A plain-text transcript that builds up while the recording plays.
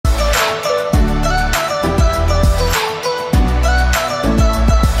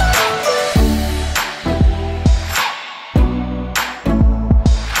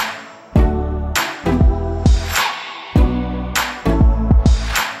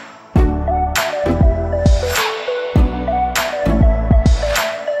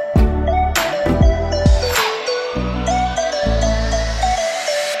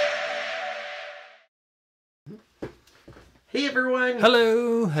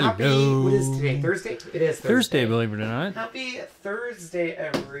Hello, hello. Happy, what is today? Thursday? It is Thursday, believe it or not. Happy Thursday,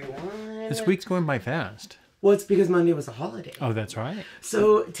 everyone. This week's going by fast. Well, it's because Monday was a holiday. Oh, that's right.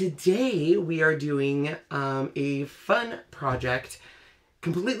 So today we are doing a fun project,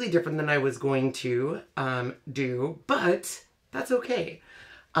 completely different than I was going to do, but that's okay.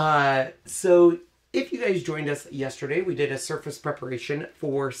 So if you guys joined us yesterday, we did a surface preparation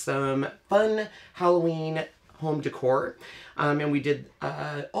for some fun Halloween home decor. And we did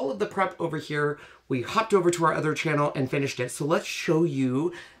all of the prep over here. We hopped over to our other channel and finished it. So let's show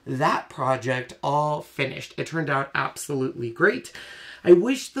you that project all finished. It turned out absolutely great. I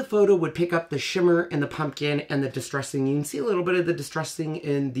wish the photo would pick up the shimmer and the pumpkin and the distressing. You can see a little bit of the distressing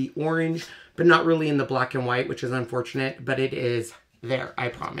in the orange, but not really in the black and white, which is unfortunate, but it is there, I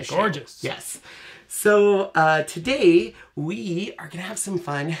promise you. Gorgeous. Yes. So today we are gonna have some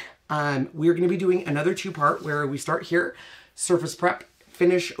fun. We're going to be doing another two-part where we start here, surface prep,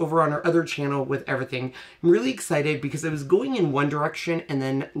 finish over on our other channel with everything. I'm really excited because I was going in one direction and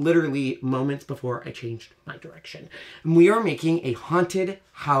then literally moments before I changed my direction. And we are making a haunted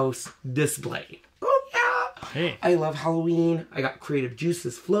house display. Oh yeah! Hey. I love Halloween. I got creative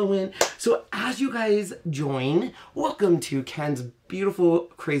juices flowing. So as you guys join, welcome to Ken's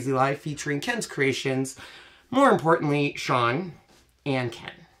beautiful crazy life featuring Ken's creations. More importantly, Sean and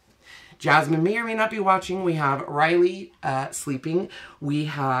Ken. Jasmine may or may not be watching. We have Riley sleeping. We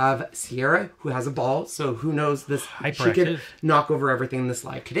have Sierra, who has a ball, so who knows, this she could knock over everything this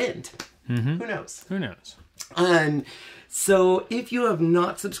live could end. Mm-hmm. Who knows? Who knows? So if you have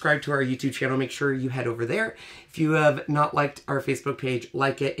not subscribed to our YouTube channel, make sure you head over there. If you have not liked our Facebook page,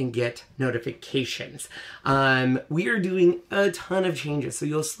 like it and get notifications. We are doing a ton of changes, so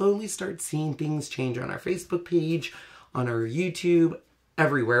you'll slowly start seeing things change on our Facebook page, on our YouTube,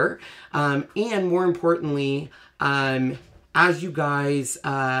 everywhere. And more importantly, as you guys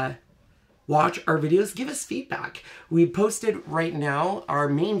watch our videos, give us feedback. We posted right now, our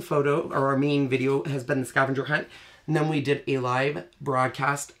main photo or our main video has been the scavenger hunt. And then we did a live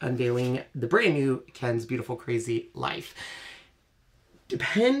broadcast unveiling the brand new Ken's Beautiful Crazy Life.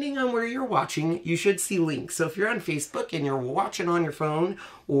 Depending on where you're watching, you should see links. So if you're on Facebook and you're watching on your phone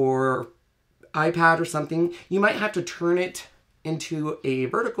or iPad or something, you might have to turn it into a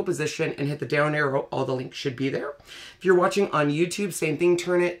vertical position and hit the down arrow. All the links should be there. If you're watching on YouTube, same thing,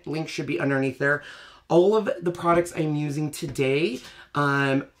 turn it, links should be underneath there. All of the products I'm using today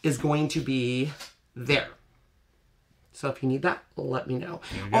is going to be there. So if you need that, let me know.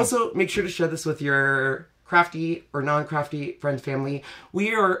 Also, make sure to share this with your crafty or non-crafty friends, family.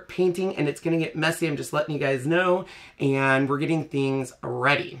 We are painting and it's going to get messy. I'm just letting you guys know. And we're getting things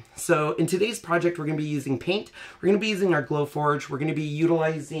ready. So in today's project, we're going to be using paint. We're going to be using our GLOWFORGE. We're going to be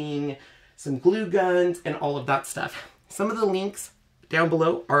utilizing some glue guns and all of that stuff. Some of the links down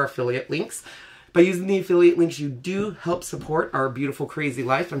below are affiliate links. By using the affiliate links, you do help support our beautiful crazy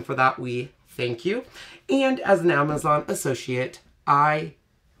life. And for that, we thank you. And as an Amazon associate, I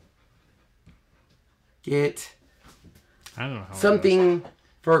get something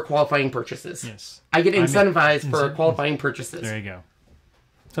for qualifying purchases. Yes. I get incentivized for qualifying purchases. There you go.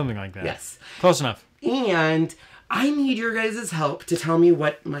 Something like that. Yes. Close enough. And I need your guys' help to tell me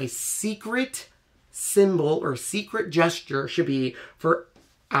what my secret symbol or secret gesture should be for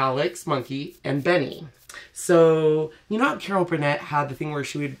Alex, Monkey, and Benny. So, you know how Carol Burnett had the thing where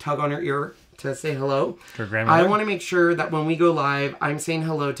she would tug on her ear to say hello? To her grandmother? I want to make sure that when we go live, I'm saying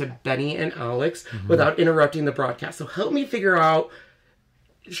hello to Benny and Alex without interrupting the broadcast. So help me figure out,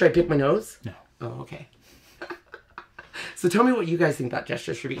 should I pick my nose? No. Oh, okay. So tell me what you guys think that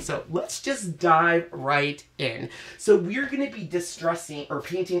gesture should be. So let's just dive right in. So we're going to be distressing or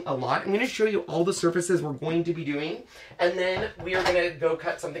painting a lot. I'm going to show you all the surfaces we're going to be doing. And then we are going to go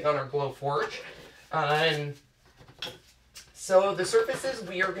cut something on our GLOWFORGE. So the surfaces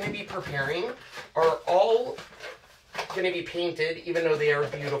we are going to be preparing are all going to be painted, even though they are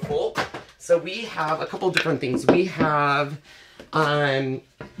beautiful. So we have a couple different things. We have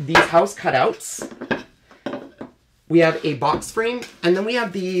these house cutouts. We have a box frame, and then we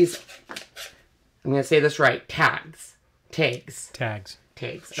have these, I'm going to say this right, tags. Short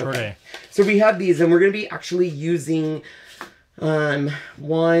Okay. A. So we have these, and we're going to be actually using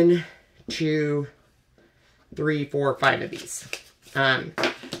 1, 2, 3, 4, 5 of these.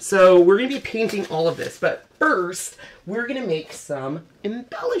 So we're going to be painting all of this, but first we're going to make some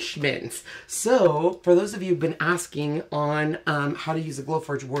embellishments. So for those of you who've been asking on how to use a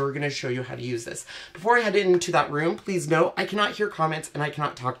GLOWFORGE, we're going to show you how to use this. Before I head into that room, please know I cannot hear comments and I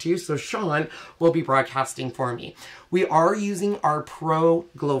cannot talk to you, so Sean will be broadcasting for me. We are using our Pro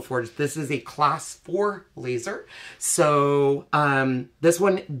GLOWFORGE. This is a class 4 laser. So this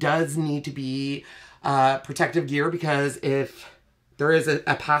one does need to be protective gear, because if there is a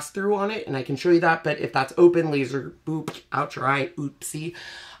pass-through on it, and I can show you that, but if that's open, laser, boop, out your eye, oopsie.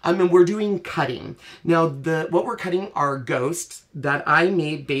 And we're doing cutting. Now, what we're cutting are ghosts that I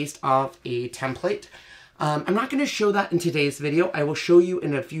made based off a template. I'm not going to show that in today's video. I will show you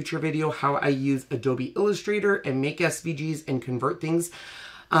in a future video how I use Adobe Illustrator and make SVGs and convert things.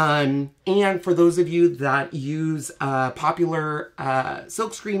 And for those of you that use popular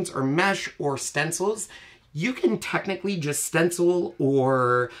silk screens or mesh or stencils, you can technically just stencil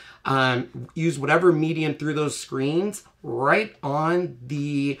or use whatever medium through those screens right on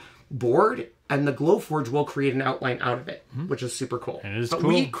the board, and the GLOWFORGE will create an outline out of it, which is super cool. It is but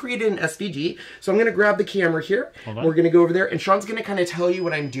cool. We created an SVG, so I'm going to grab the camera here. We're going to go over there, and Sean's going to kind of tell you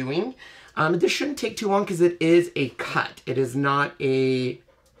what I'm doing. This shouldn't take too long because it is a cut. It is not a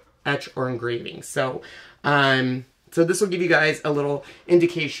etch or engraving. So, so this will give you guys a little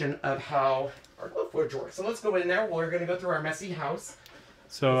indication of how our GLOWFORGE works. So let's go in there. We're going to go through our messy house.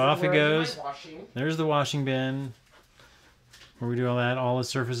 So off it goes. There's the washing bin where we do all that. All the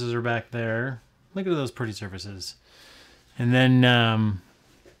surfaces are back there. Look at those pretty surfaces. And then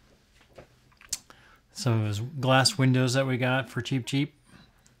some of those glass windows that we got for cheap.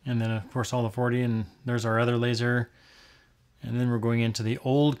 And then, of course, all the 40. And there's our other laser. And then we're going into the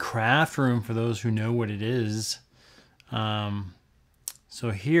old craft room for those who know what it is.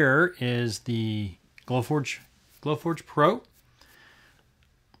 So here is the GLOWFORGE Pro.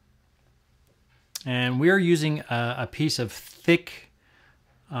 And we are using a piece of thick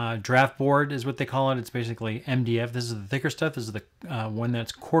draft board is what they call it. It's basically MDF. This is the thicker stuff. This is the one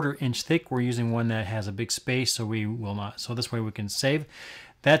that's 1/4 inch thick. We're using one that has a big space, so we will not. So this way we can save.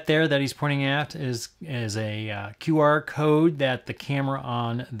 That there that he's pointing at is a QR code that the camera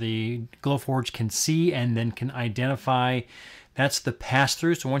on the GLOWFORGE can see and then can identify. That's the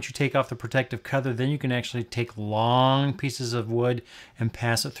pass-through. So once you take off the protective cover, then you can actually take long pieces of wood and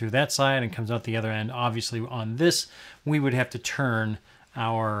pass it through that side and it comes out the other end. Obviously on this, we would have to turn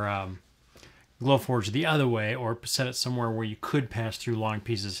our GLOWFORGE the other way or set it somewhere where you could pass through long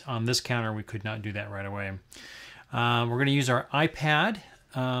pieces. On this counter, we could not do that right away. We're going to use our iPad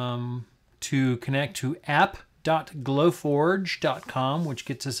to connect to app.glowforge.com, which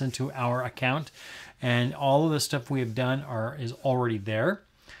gets us into our account. And all of the stuff we have done is already there.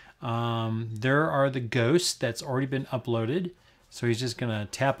 There are the ghosts that's already been uploaded. So he's just going to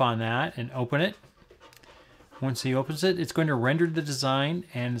tap on that and open it. Once he opens it, it's going to render the design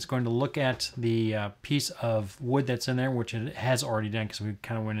and it's going to look at the piece of wood that's in there, which it has already done because we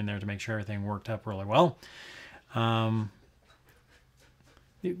kind of went in there to make sure everything worked up really well. And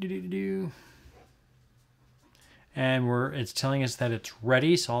it's telling us that it's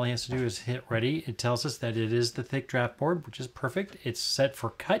ready, so all he has to do is hit ready. It tells us that it is the thick draft board, which is perfect. It's set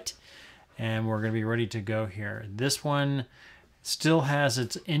for cut, and we're going to be ready to go here. This one still has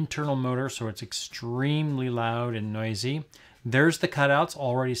its internal motor, so it's extremely loud and noisy. There's the cutouts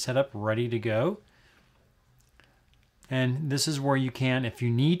already set up, ready to go. And this is where you can, if you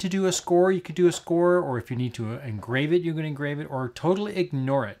need to do a score, you could do a score, or if you need to engrave it, you can engrave it, or totally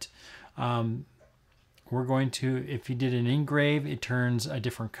ignore it. We're going to, if you did an engrave, it turns a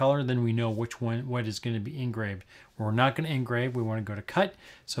different color, then we know what is going to be engraved. We're not going to engrave, we want to go to cut.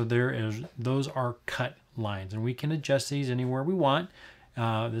 So those are cut lines, and we can adjust these anywhere we want.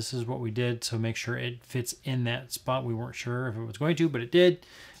 This is what we did, so make sure it fits in that spot. We weren't sure if it was going to, but it did,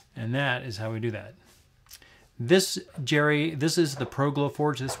 and that is how we do that. This, Jerry, this is the Pro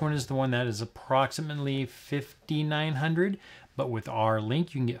GLOWFORGE. This one is the one that is approximately $5,900, but with our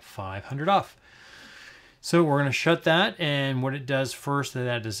link, you can get $500 off. So we're going to shut that, and what it does first,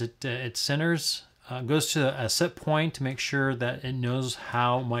 that is it centers, goes to a set point to make sure that it knows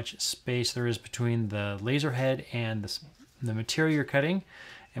how much space there is between the laser head and the material you're cutting.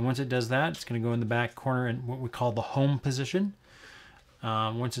 And once it does that, it's going to go in the back corner in what we call the home position.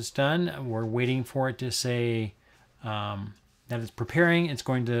 Once it's done, we're waiting for it to say that it's preparing. It's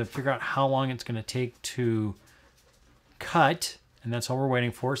going to figure out how long it's going to take to cut, and that's all we're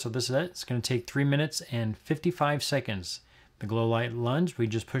waiting for. So this is it. It's going to take 3 minutes and 55 seconds. The glow light lunge, we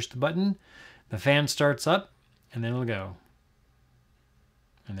just push the button, the fan starts up, and then it'll go.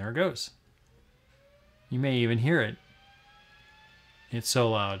 And there it goes. You may even hear it. It's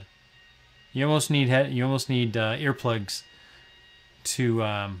so loud. You almost need earplugs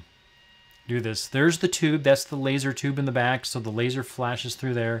to do this. There's the tube. That's the laser tube in the back, so the laser flashes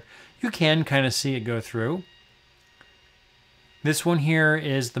through there. You can kind of see it go through. This one here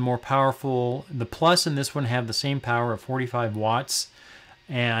is the more powerful. The Plus and this one have the same power of 45 watts,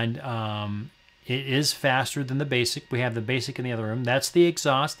 and it is faster than the Basic. We have the Basic in the other room. That's the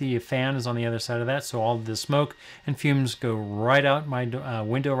exhaust. The fan is on the other side of that, so all of the smoke and fumes go right out my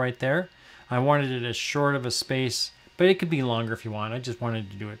window right there. I wanted it as short of a space, but it could be longer if you want. I just wanted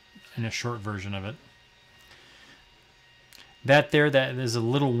to do it in a short version of it. That is a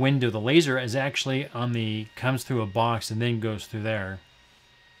little window. The laser is actually comes through a box and then goes through there.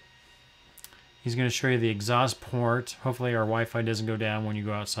 He's going to show you the exhaust port. Hopefully our Wi-Fi doesn't go down when you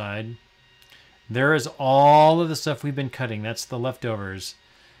go outside. There is all of the stuff we've been cutting. That's the leftovers.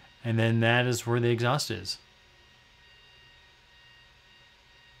 And then that is where the exhaust is.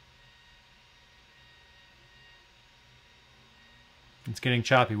 It's getting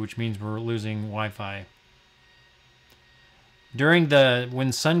choppy, which means we're losing Wi-Fi. When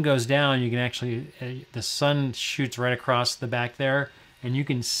the sun goes down, you can actually, the sun shoots right across the back there, and you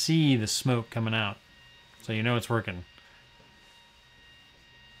can see the smoke coming out. So you know it's working.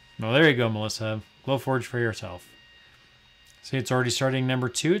 Well, there you go, Melissa. GLOWFORGE for yourself. See, it's already starting number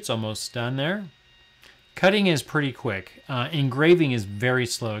 2. It's almost done there. Cutting is pretty quick. Engraving is very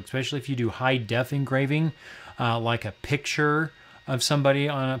slow, especially if you do high-def engraving, like a picture of somebody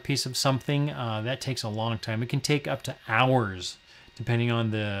on a piece of something. That takes a long time. It can take up to hours, depending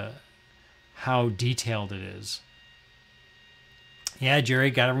on how detailed it is. Yeah, Jerry,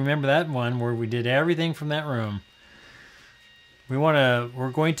 got to remember that one where we did everything from that room.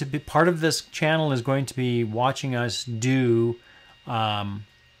 We're going to be, part of this channel is going to be watching us do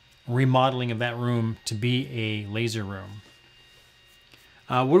remodeling of that room to be a laser room.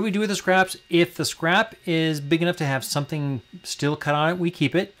 What do we do with the scraps? If the scrap is big enough to have something still cut on it, we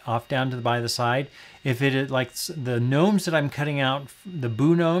keep it off down to by the side. If it is like the gnomes that I'm cutting out, the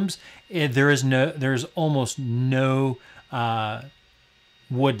boo gnomes, there's almost no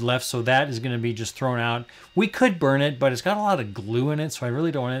wood left, so that is going to be just thrown out. We could burn it, but it's got a lot of glue in it, so I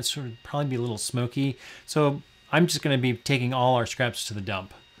really don't want it to probably be a little smoky. So I'm just going to be taking all our scraps to the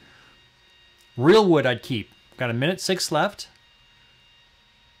dump. Real wood I'd keep. Got a minute 6 left.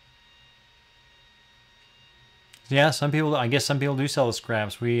 Yeah, I guess some people do sell the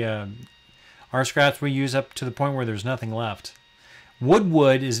scraps. Our scraps we use up to the point where there's nothing left.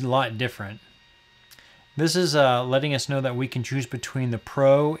 Wood is a lot different. This is letting us know that we can choose between the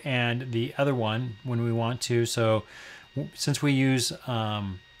Pro and the other one when we want to. So since we use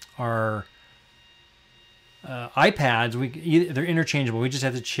our iPads, they're interchangeable. We just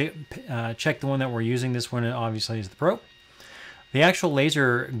have to check the one that we're using. This one obviously is the Pro. The actual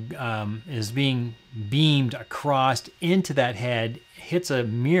laser is being beamed across into that head, hits a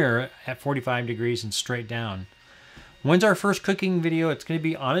mirror at 45 degrees and straight down. When's our first cooking video? It's going to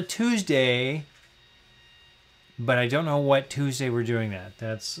be on a Tuesday, but I don't know what Tuesday we're doing that.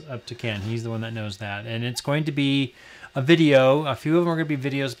 That's up to Ken. He's the one that knows that. And it's going to be a video. A few of them are going to be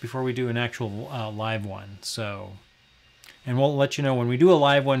videos before we do an actual live one. So... And we'll let you know when we do a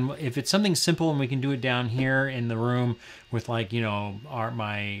live one, if it's something simple and we can do it down here in the room with, like, you know,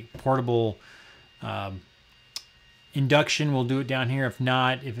 my portable induction, we'll do it down here. If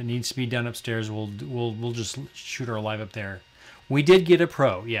not, if it needs to be done upstairs, we'll just shoot our live up there. We did get a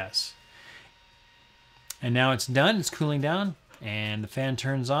Pro, yes. And now it's done. It's cooling down, and the fan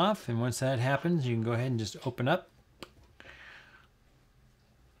turns off. And once that happens, you can go ahead and just open up.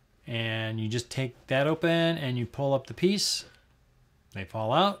 And you just take that open and you pull up the piece. They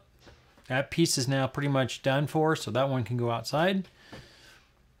fall out. That piece is now pretty much done for, so that one can go outside.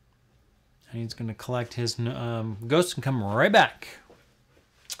 And he's going to collect his ghosts and come right back.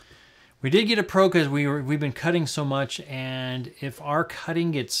 We did get a Pro because we've been cutting so much, and if our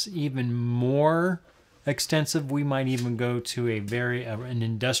cutting gets even more extensive, we might even go to an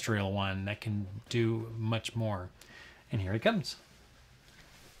industrial one that can do much more. And here he comes.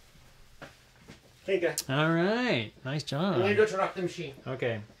 Hey, guys. All right. Nice job. I'm going to go turn off the machine.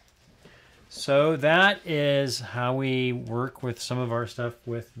 Okay. So that is how we work with some of our stuff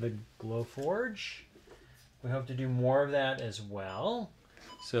with the GLOWFORGE. We hope to do more of that as well.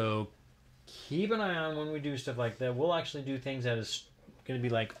 So keep an eye on when we do stuff like that. We'll actually do things that is going to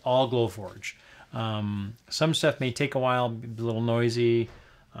be like all GLOWFORGE. Some stuff may take a while, be a little noisy.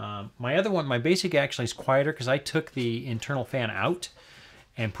 My other one, my Basic actually is quieter because I took the internal fan out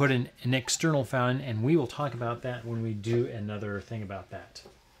and put in an external fan, and we will talk about that when we do another thing about that.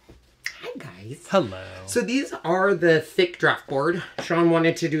 Hi, guys. Hello. So these are the thick draft board. Sean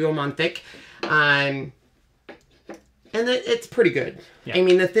wanted to do them on thick. And it's pretty good. Yeah. I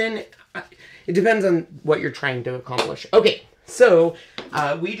mean, the thin, it depends on what you're trying to accomplish. Okay, so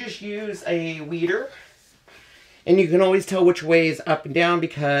we just use a weeder. And you can always tell which way is up and down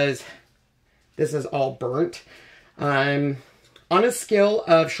because this is all burnt. On a scale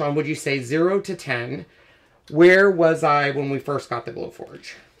of, Sean, would you say 0 to 10, where was I when we first got the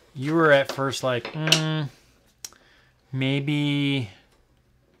GLOWFORGE? You were at first like, maybe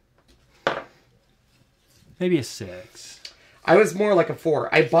a 6. I was more like a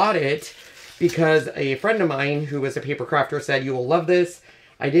 4. I bought it because a friend of mine who was a paper crafter said, you will love this.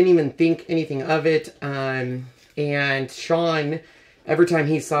 I didn't even think anything of it. And Sean, every time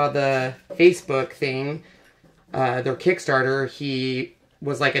he saw the Facebook thing, their Kickstarter, he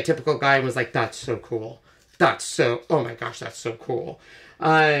was like a typical guy and was like, that's so cool. That's so, oh my gosh, that's so cool.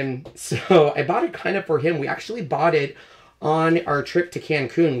 So I bought it kind of for him. We actually bought it on our trip to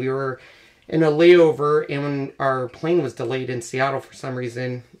Cancun. We were in a layover and when our plane was delayed in Seattle for some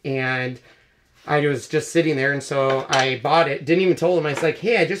reason. And I was just sitting there. And so I bought it. Didn't even tell him. I was like,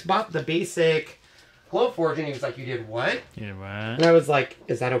 hey, I just bought the basic GLOWFORGE. And he was like, you did what? You did what? And I was like,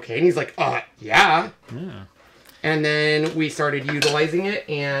 is that okay? And he's like, yeah. Yeah. And then we started utilizing it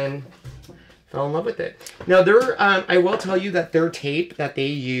and fell in love with it. Now, I will tell you that their tape that they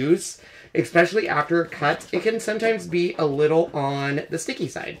use, especially after it cuts, it can sometimes be a little on the sticky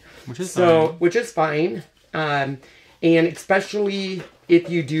side. Which is fine. And especially if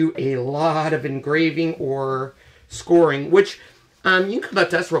you do a lot of engraving or scoring, which you can come up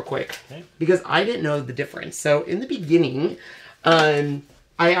to us real quick. Okay. Because I didn't know the difference. So in the beginning, I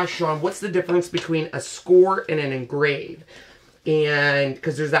asked Sean, what's the difference between a score and an engrave? And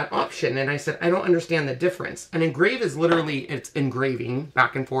because there's that option. And I said, I don't understand the difference. An engrave is literally, it's engraving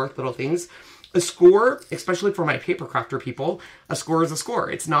back and forth, little things. A score, especially for my paper crafter people, a score is a score.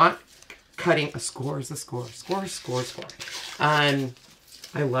 It's not cutting. A score is a score. Score, score, score. I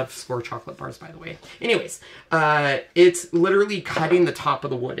love score chocolate bars, by the way. Anyways, it's literally cutting the top of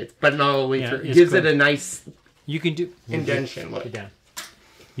the wood. But not all the way through. It gives it a nice indentation look.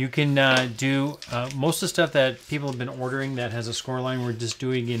 You can do most of the stuff that people have been ordering that has a score line. We're just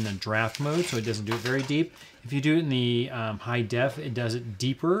doing in the draft mode, so it doesn't do it very deep. If you do it in the high def, it does it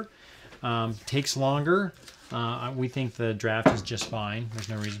deeper. Takes longer. We think the draft is just fine. There's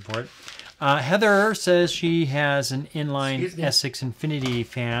no reason for it. Heather says she has an inline S6 Infinity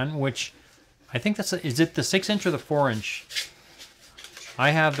fan, which I think that's is it the 6-inch or the 4-inch? I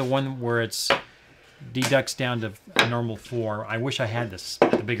have the one where it's deducts down to a normal 4. I wish I had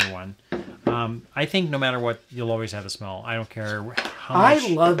the bigger one. I think no matter what, you'll always have the smell. I don't care how much. I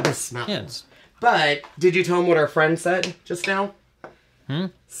love the smell. Yes. But did you tell them what our friend said just now?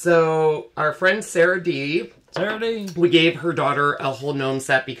 So our friend Sarah D. We gave her daughter a whole gnome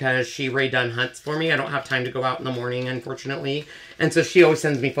set because she redone hunts for me. I don't have time to go out in the morning, unfortunately. And so she always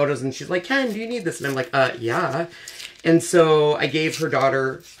sends me photos and she's like, Ken, do you need this? And I'm like, yeah. And so I gave her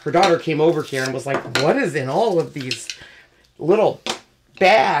daughter came over here and was like, what is in all of these little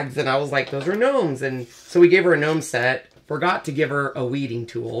bags? And I was like, those are gnomes. And so we gave her a gnome set, forgot to give her a weeding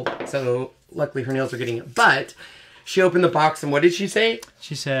tool. So luckily her nails are getting it. But she opened the box and what did she say?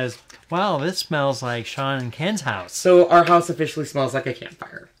 She says, wow, this smells like Sean and Ken's house. So our house officially smells like a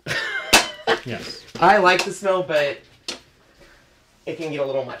campfire. Yes. I like the smell, but it can get a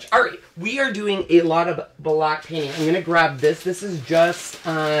little much. All right, we are doing a lot of black painting. I'm going to grab this. This is just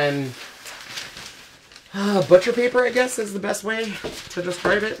butcher paper, I guess, is the best way to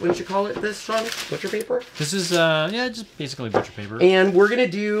describe it. Wouldn't you call it this, Sean? Butcher paper? This is, yeah, just basically butcher paper. And we're going to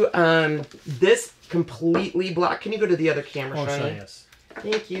do this completely black. Can you go to the other camera, Sean? Sorry, yes.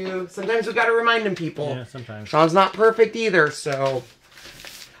 Thank you. Sometimes we got to remind him, people. Yeah, sometimes. Sean's not perfect either, so.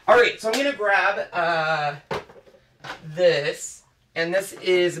 All right, so I'm going to grab this. And this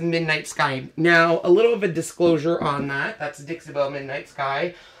is Midnight Sky. Now, a little of a disclosure on that. That's DIXIE Midnight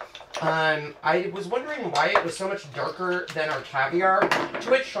Sky. I was wondering why it was so much darker than our caviar. To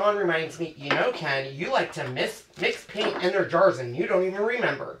which Sean reminds me, you know, Ken, you like to mix paint in their jars and you don't even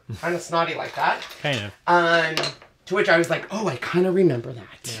remember. Kind of snotty like that. Kind of. To which I was like, oh, I kind of remember that.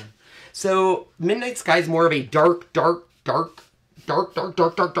 Yeah. So, Midnight Sky is more of a dark blue.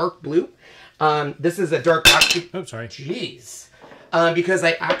 This is a dark black. Oh, sorry. Jeez. Because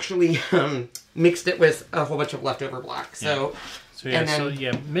I actually mixed it with a whole bunch of leftover black. So,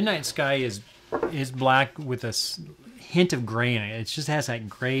 yeah. Midnight Sky is black with a hint of gray in it. It just has that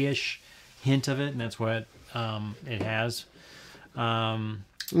grayish hint of it, and that's what it has.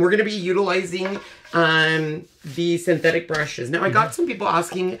 We're going to be utilizing the synthetic brushes. Now, I got some people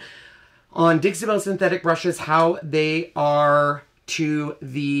asking, on Dixie Belle synthetic brushes, how they are to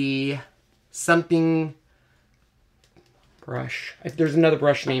the something brush. There's another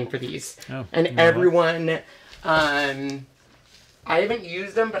brush name for these. Oh, and everyone, I haven't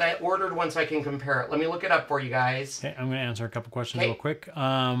used them, but I ordered one so I can compare it. Let me look it up for you guys. Okay, I'm going to answer a couple questions real quick.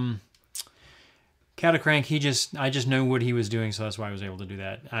 Catacrank, I just know what he was doing, so that's why I was able to do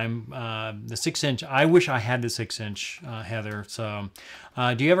that. I'm the 6-inch. I wish I had the 6-inch, Heather. So,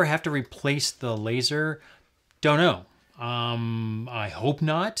 do you ever have to replace the laser? Don't know. I hope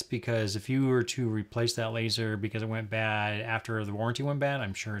not, because if you were to replace that laser because it went bad after the warranty went bad,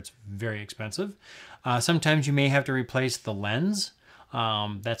 I'm sure it's very expensive. Sometimes you may have to replace the lens.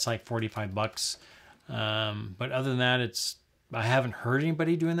 That's like $45. But other than that, I haven't heard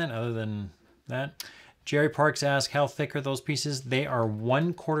anybody doing that other than that. Jerry Parks asks, how thick are those pieces? They are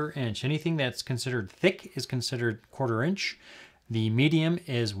 1/4 inch. Anything that's considered thick is considered 1/4 inch. The medium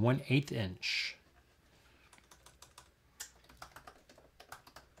is 1/8 inch.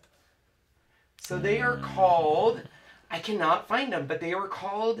 So they are called, I cannot find them, but they were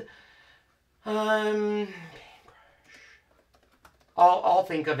called, I'll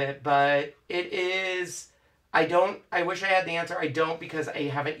think of it, but it is, I wish I had the answer. I don't, because I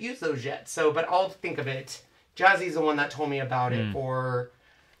haven't used those yet. So, but I'll think of it. Jazzy's the one that told me about it, or,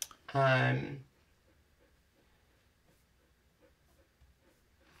 I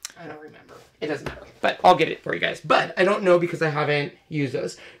don't remember. It doesn't matter. But I'll get it for you guys. But I don't know because I haven't used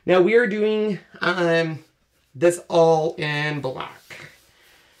those. Now we are doing this all in black.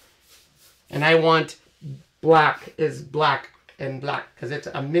 And I want black is black and black because it's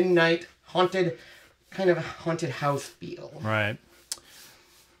a midnight haunted, kind of haunted house feel. Right.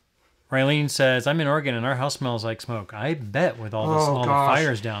 Raylene says, I'm in Oregon and our house smells like smoke. I bet, with all the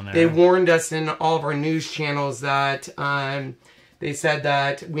fires down there. They warned us in all of our news channels that they said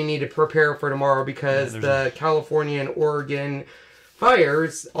that we need to prepare for tomorrow because the California and Oregon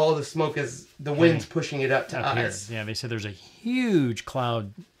fires, all the smoke is, the wind's pushing it up to us. Here. Yeah, they said there's a huge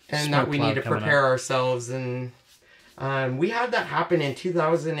cloud. And that we need to prepare ourselves. And we had that happen in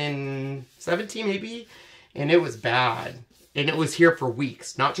 2017 maybe, and it was bad. And it was here for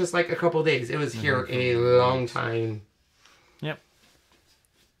weeks, not just like a couple of days. It was here a long time. Yep.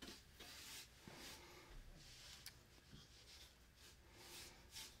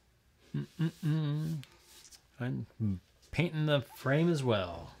 I'm painting the frame as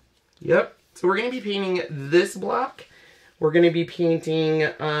well. Yep. So we're going to be painting this block. We're going to be painting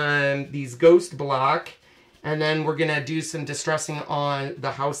these ghost block. And then we're going to do some distressing on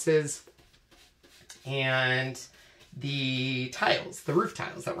the houses and the tiles, the roof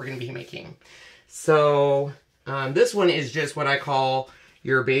tiles that we're going to be making. So this one is just what I call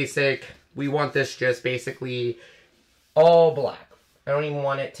your basic. We want this just basically all black. I don't even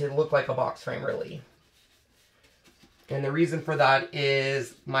want it to look like a box frame, really. And the reason for that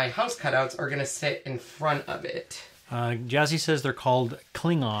is my house cutouts are going to sit in front of it. Jazzy says they're called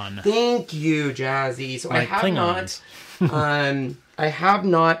Klingon. Thank you, Jazzy. So like I have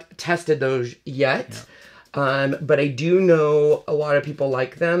not tested those yet, but I do know a lot of people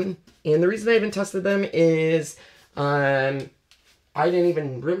like them. And the reason I haven't tested them is I didn't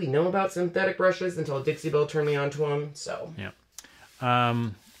even really know about synthetic brushes until Dixie Belle turned me onto them. So yeah.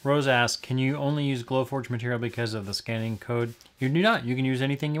 Rose asks, can you only use GLOWFORGE material because of the scanning code? You do not. You can use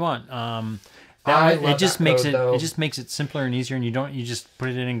anything you want. It just makes it simpler and easier, and you just put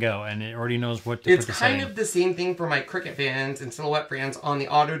it in and go, and it already knows what to put the setting. It's kind of the same thing for my Cricut fans and Silhouette fans on the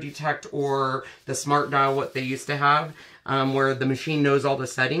auto detect or the smart dial, what they used to have, where the machine knows all the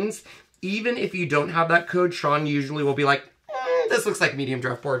settings. Even if you don't have that code, Sean usually will be like, this looks like medium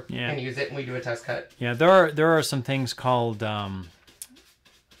draft board, and use it, and we do a test cut. Yeah, there are some things called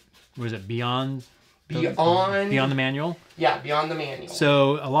was it Beyond the Manual? Yeah, Beyond the Manual.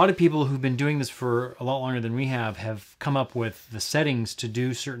 So a lot of people who've been doing this for a lot longer than we have come up with the settings to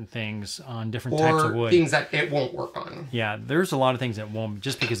do certain things on different types of wood. Or things that it won't work on. Yeah, there's a lot of things that won't,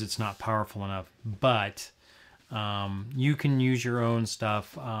 just because it's not powerful enough. But you can use your own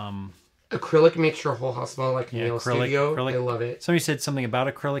stuff. Acrylic makes your whole house smell like a nail studio. Acrylic. I love it. Somebody said something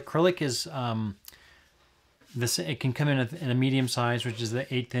about acrylic. Acrylic is... it can come in a medium size, which is the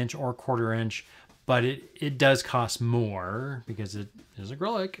 1/8 inch or 1/4 inch, but it does cost more because it is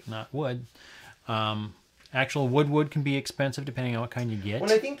acrylic, not wood. Actual wood can be expensive depending on what kind you get.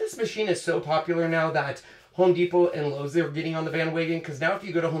 Well, I think this machine is so popular now that Home Depot and Lowe's are getting on the bandwagon, because now if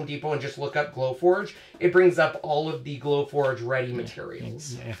you go to Home Depot and just look up GLOWFORGE, it brings up all of the GLOWFORGE ready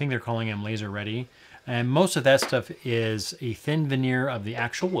materials. I think they're calling them laser ready. And most of that stuff is a thin veneer of the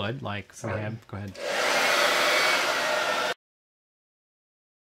actual wood, like we have. Go ahead.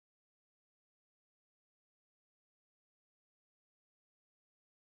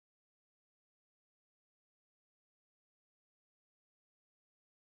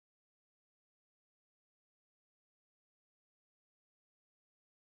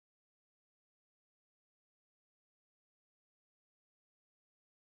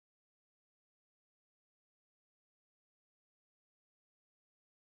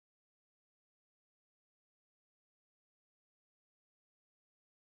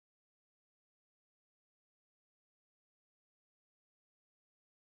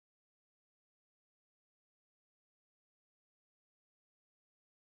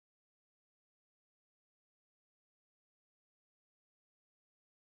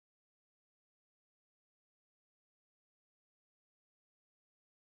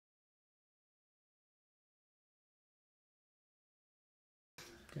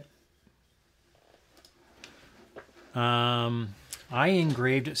 I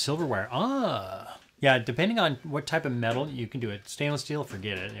engraved silverware. Ah, yeah. Depending on what type of metal, you can do it. Stainless steel,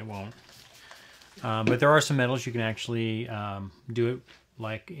 forget it. It won't. But there are some metals you can actually do it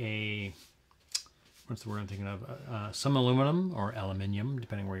like a, what's the word I'm thinking of? Some aluminum or aluminium,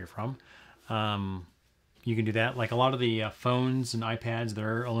 depending where you're from. You can do that. Like a lot of the phones and iPads,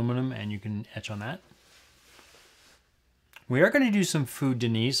 they're aluminum, and you can etch on that. We are going to do some food,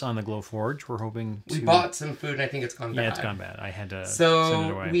 Denise, on the GLOWFORGE. We're hoping to... We bought some food, and I think it's gone bad. Yeah, it's gone bad. I had to send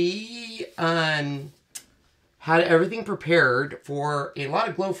it away. So we had everything prepared for a lot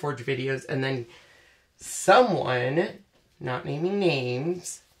of GLOWFORGE videos, and then someone, not naming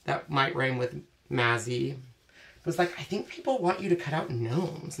names, that might rhyme with Mazzy, was like, I think people want you to cut out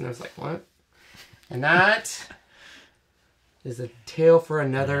gnomes. And I was like, what? And that is a tale for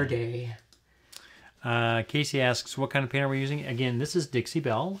another day. Casey asks, what kind of paint are we using? Again, this is DIXIE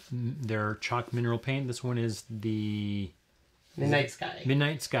BELLE. Their chalk mineral paint. This one is the... Midnight Sky.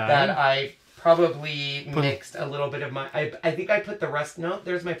 Midnight Sky. That I probably mixed a little bit of my... I think I put the rest... No,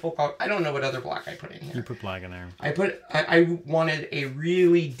 there's my full color. I don't know what other black I put in here. You put black in there. I wanted a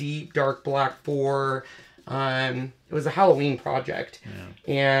really deep, dark black for... it was a Halloween project.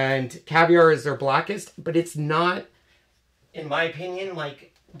 Yeah. And Caviar is their blackest, but it's not, in my opinion, like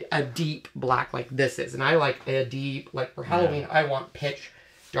a deep black like this is. And I like a deep, like for Halloween, I want pitch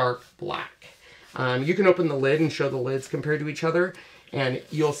dark black. You can open the lid and show the lids compared to each other, and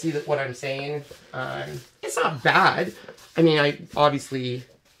you'll see that what I'm saying, it's not bad. I mean, I obviously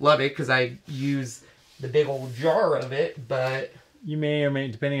love it because I use the big old jar of it, but... You may or may,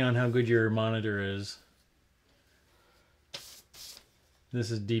 depending on how good your monitor is.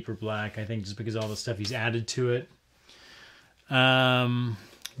 This is deeper black, I think, just because of all the stuff he's added to it.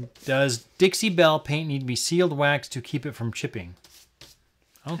 Does DIXIE BELLE paint need to be sealed wax to keep it from chipping?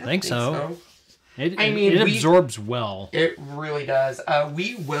 I don't think so. It absorbs well. It really does.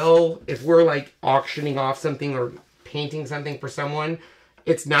 We will, if we're like auctioning off something or painting something for someone,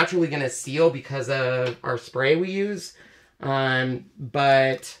 it's naturally going to seal because of our spray we use.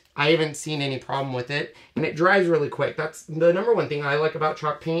 But I haven't seen any problem with it. And it dries really quick. That's the number one thing I like about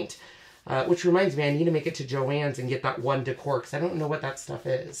chalk paint. Which reminds me, I need to make it to Joann's and get that one decor, because I don't know what that stuff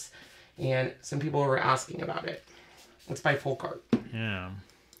is. And some people were asking about it. It's by Folk Art. Yeah.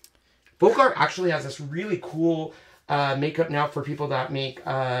 Folk Art actually has this really cool makeup now for people that make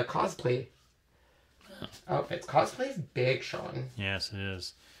cosplay outfits. Cosplay is big, Sean. Yes, it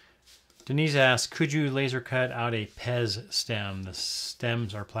is. Denise asks, could you laser cut out a Pez stem? The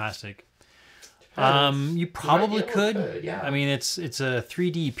stems are plastic. You probably could. Yeah. I mean, it's a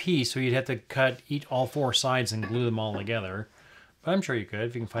 3D piece, so you'd have to eat all four sides and glue them all together. But I'm sure you could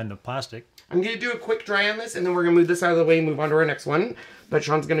if you can find the plastic. I'm going to do a quick dry on this, and then we're going to move this out of the way and move on to our next one. But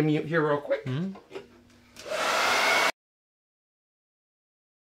Sean's going to mute here real quick. Mm-hmm.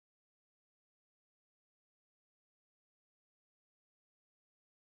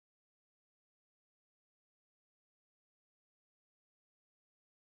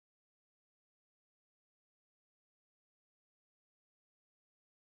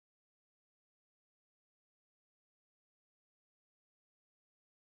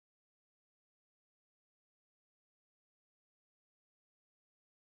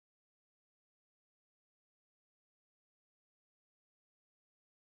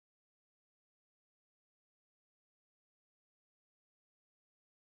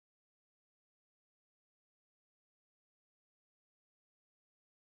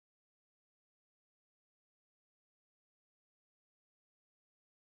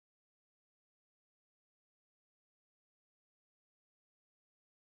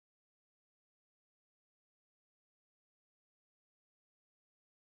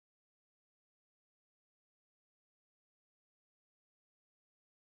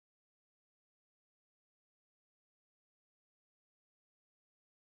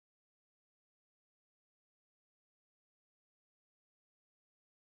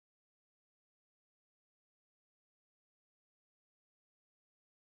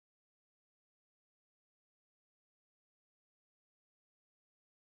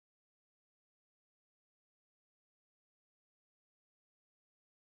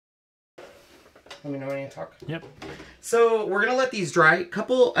 Let me know when you talk. Yep. So we're going to let these dry.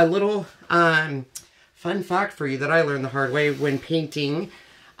 A little fun fact for you that I learned the hard way when painting.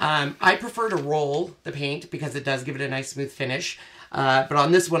 I prefer to roll the paint because it does give it a nice smooth finish. But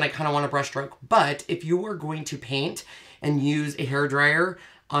on this one, I kind of want a brush stroke. But if you are going to paint and use a hairdryer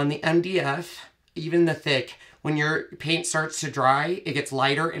on the MDF, even the thick, when your paint starts to dry, it gets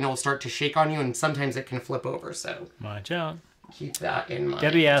lighter and it will start to shake on you, and sometimes it can flip over. So watch out. keep that in mind.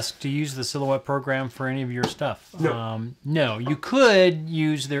 Debbie asked, do you use the Silhouette program for any of your stuff? No. No, you could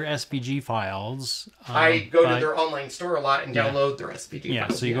use their SVG files. I go to their online store a lot and download their SVG files. Yeah,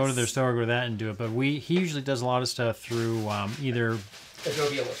 so you go to their store, go to that and do it. But he usually does a lot of stuff through either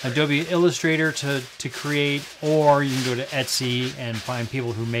Adobe Illustrator to create, or you can go to Etsy and find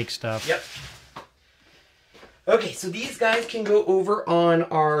people who make stuff. Yep. Okay, so these guys can go over on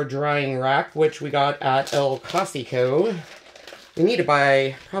our drying rack, which we got at El Costco. We need to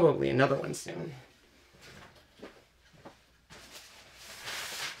buy probably another one soon.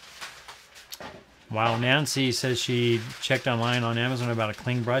 Wow, Nancy says she checked online on Amazon about a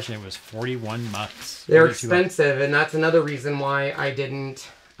cling brush and it was 41 bucks. They're expensive, and that's another reason why I didn't,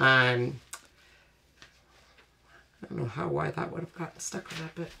 I don't know why that would have gotten stuck with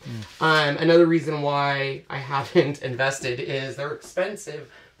that, but another reason why I haven't invested is they're expensive,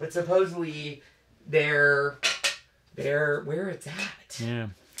 but supposedly they're where it's at. Yeah.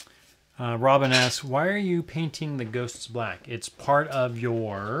 Robin asks, why are you painting the ghosts black? It's part of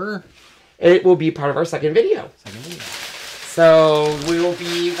your... It will be part of our second video. So we will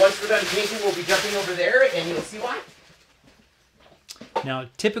be, once we're done painting, we'll be jumping over there and you'll see why. Now,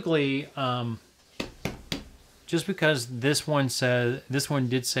 typically, just because this one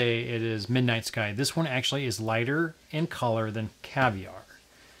did say it is Midnight Sky, this one actually is lighter in color than Caviar.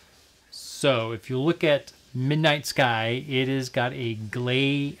 So if you look at Midnight Sky, it has got a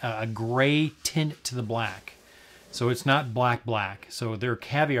gray tint to the black. So it's not black. So their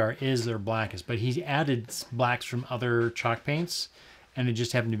Caviar is their blackest, but he's added blacks from other chalk paints, and it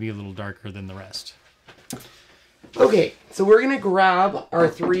just happened to be a little darker than the rest. Okay, so we're going to grab our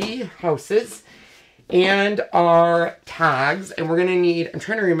 3 houses and our tags, and we're going to need, I'm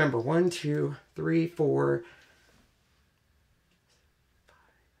trying to remember, 1, 2, 3, 4.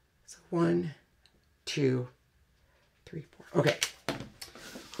 So 1, 2, 3, 4. Okay.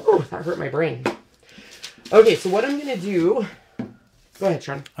 Oh, that hurt my brain. Okay, so what I'm going to do... Go ahead,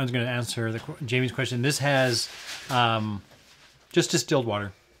 Sean. I was going to answer Jamie's question. This has just distilled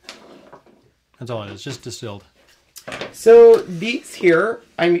water. That's all it is, just distilled. So these here,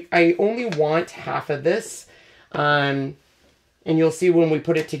 I only want half of this. And you'll see when we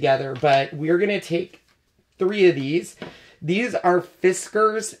put it together. But we're going to take 3 of these. These are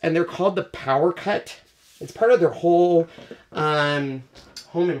Fiskars, and they're called the Power Cut. It's part of their whole home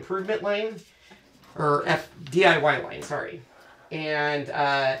improvement line. Or DIY line, sorry. And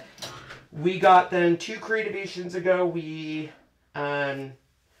we got them 2 Creativations ago. We won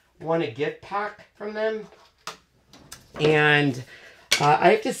a gift pack from them. And I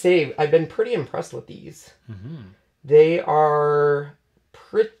have to say, I've been pretty impressed with these. Mm-hmm. They are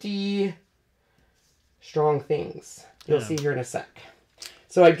pretty strong things. You'll see here in a sec.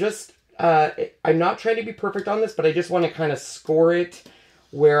 So I just, I'm not trying to be perfect on this, but I just want to kind of score it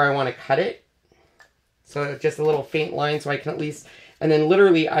where I want to cut it. So just a little faint line so I can at least... And then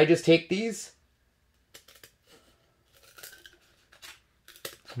literally, I just take these.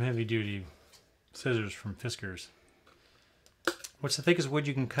 Some heavy-duty scissors from Fiskars. What's the thickest wood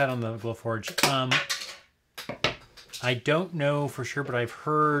you can cut on the GLOWFORGE? I don't know for sure, but I've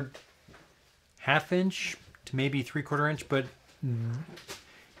heard 1/2 inch to maybe 3/4 inch. But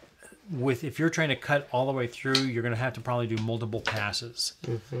if you're trying to cut all the way through, you're going to have to probably do multiple passes.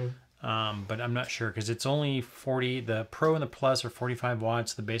 Mm-hmm. But I'm not sure because it's only 40. The Pro and the Plus are 45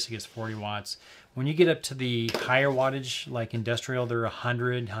 watts. The Basic is 40 watts. When you get up to the higher wattage, like industrial, they're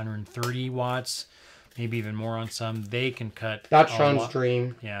 100, 130 watts, maybe even more on some. They can cut. That's Sean's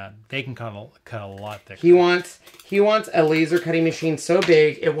dream. Yeah, they can cut a lot thicker. He wants a laser cutting machine so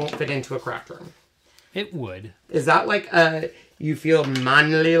big it won't fit into a craft room. It would. Is that like you feel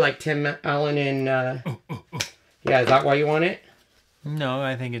manly like Tim Allen in? Yeah, is that why you want it? No,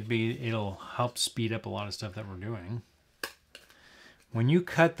 I think it'll help speed up a lot of stuff that we're doing. When you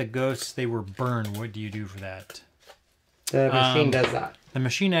cut the ghosts, they were burned. What do you do for that? The machine does that. The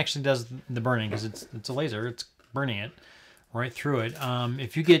machine actually does the burning because it's a laser. It's burning it right through it.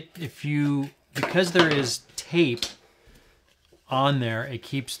 Because there is tape on there, it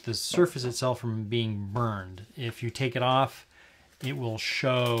keeps the surface itself from being burned. If you take it off, it will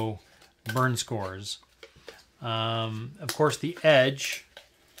show burn scores. Of course, the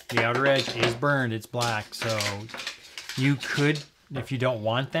outer edge is burned. It's black. So you could, if you don't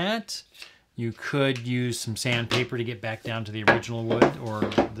want that, you could use some sandpaper to get back down to the original wood or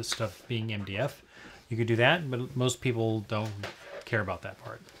the stuff being MDF. You could do that, but most people don't care about that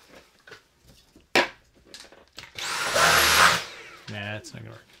part. Nah, it's not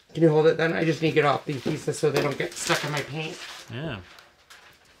going to work. Can you hold it then? I just need to get off these pieces so they don't get stuck in my paint. Yeah.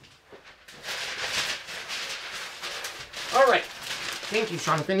 All right. Thank you,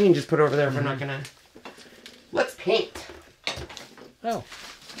 Jonathan. You can just put it over there if I'm not gonna. Let's paint. Oh,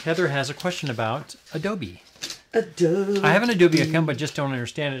 Heather has a question about Adobe. Adobe. I have an Adobe account, but just don't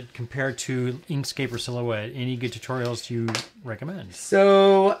understand it compared to Inkscape or Silhouette. Any good tutorials you recommend?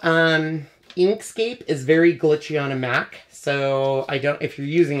 So, Inkscape is very glitchy on a Mac. So if you're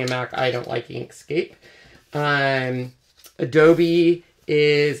using a Mac, I don't like Inkscape. Adobe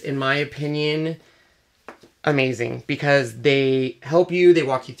is, in my opinion, amazing because they help you, they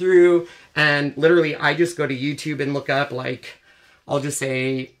walk you through, and literally I just go to YouTube and look up, like, I'll just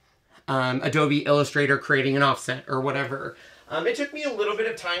say Adobe Illustrator creating an offset or whatever. It took me a little bit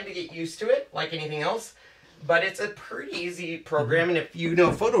of time to get used to it, like anything else, but it's a pretty easy program, and if you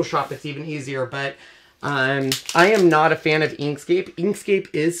know Photoshop, it's even easier, but I am not a fan of Inkscape. Inkscape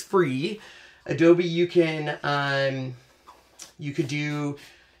is free. Adobe, you could do,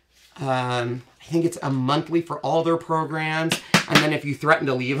 I think it's a monthly for all their programs, and then if you threaten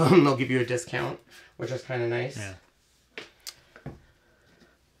to leave them, they'll give you a discount, which is kind of nice. Yeah.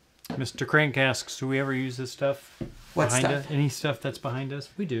 Mr. Crank asks, do we ever use this stuff? What behind stuff? us? Any stuff that's behind us?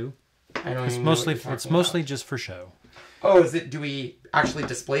 We do. I don't It's even know what mostly you're talking mostly about. just for show. Oh, do we actually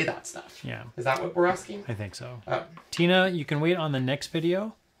display that stuff? Yeah. Is that what we're asking? I think so. Oh. Tina, you can wait on the next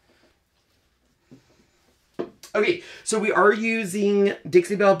video. Okay, so we are using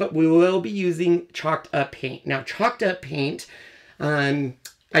DIXIE BELLE, but we will be using chalked up paint. Now, chalked up paint, I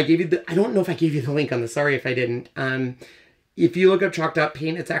gave you I don't know if I gave you the link on this. Sorry if I didn't. If you look up chalked up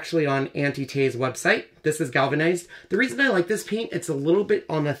paint, it's actually on Auntie Tay's website. This is galvanized. The reason I like this paint, it's a little bit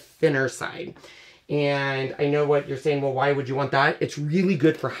on the thinner side. And I know what you're saying, well, why would you want that? It's really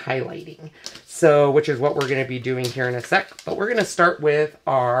good for highlighting. So, which is what we're going to be doing here in a sec. But we're going to start with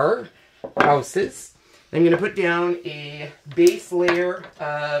our houses. I'm going to put down a base layer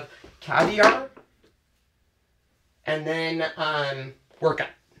of caviar. And then work up.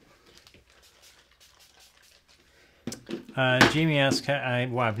 Jamie asks,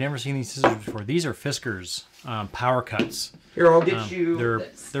 wow, I've never seen these scissors before. These are Fiskars power cuts. Here, I'll get you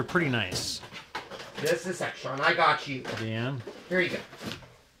this. They're pretty nice. This is Sean. I got you. Yeah. Here you go.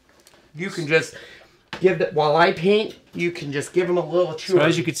 You can just give that while I paint. You can just give them a little chew. So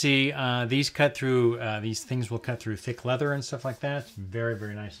as you can see, these cut through. These things will cut through thick leather and stuff like that. It's very,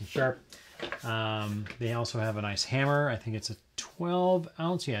 very nice and sharp. They also have a nice hammer. I think it's a 12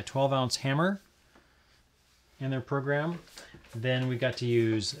 ounce. Yeah, 12 ounce hammer in their program. Then we got to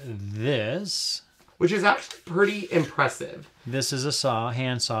use this, which is actually pretty impressive. This is a saw,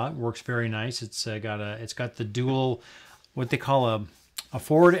 hand saw. It works very nice. It's got the dual, what they call a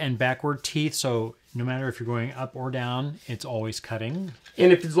forward and backward teeth. So no matter if you're going up or down, it's always cutting.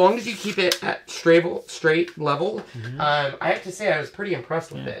 And as long as you keep it at straight level, I have to say I was pretty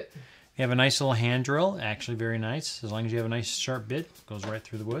impressed with it. You have a nice little hand drill, actually very nice. As long as you have a nice sharp bit, goes right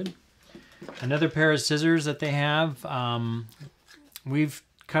through the wood. Another pair of scissors that they have. We've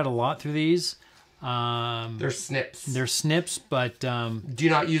cut a lot through these. They're snips. They're snips, but do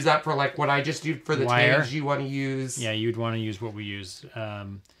not use that for like what I just do for the wire. tags. You want to use. Yeah, you'd want to use what we use.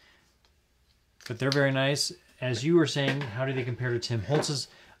 But they're very nice. As you were saying, how do they compare to Tim Holtz's?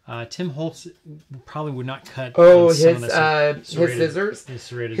 Tim Holtz probably would not cut. His scissors. His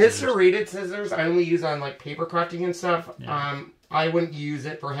serrated his scissors. serrated scissors I only use on like paper crafting and stuff. Yeah. I wouldn't use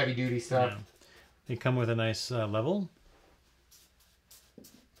it for heavy duty stuff. Yeah. They come with a nice level.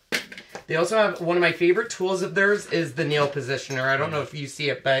 They also have one of my favorite tools of theirs is the nail positioner. I don't know if you see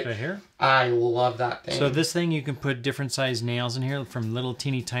it, but Right here. I love that thing. So this thing, you can put different size nails in here, from little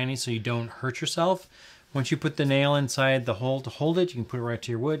teeny tiny, so you don't hurt yourself. Once you put the nail inside the hole to hold it, you can put it right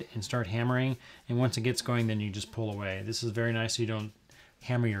to your wood and start hammering. And once it gets going, then you just pull away. This is very nice so you don't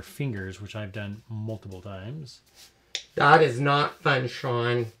hammer your fingers, which I've done multiple times. That is not fun,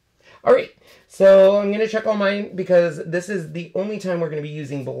 Sean. All right, so I'm going to check all mine because this is the only time we're going to be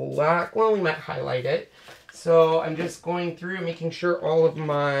using black. Well, we might highlight it. So I'm just going through and making sure all of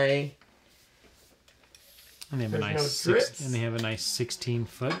my... And they have they have a nice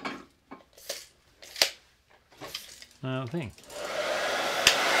 16-foot thing.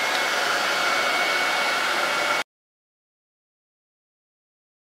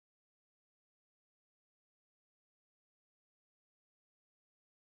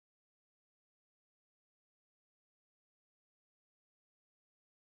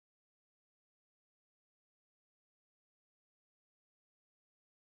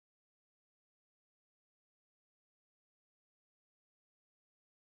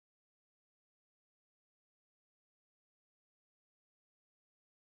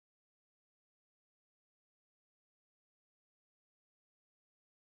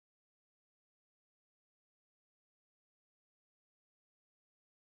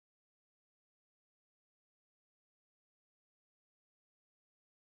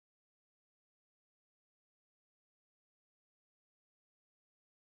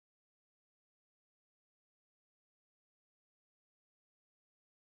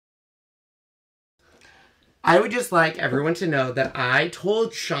 I would just like everyone to know that I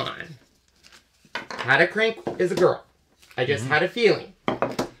told Sean how to crank is a girl. I just had a feeling.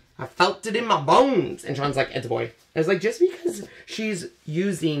 I felt it in my bones. And Sean's like, it's a boy. I was like, just because she's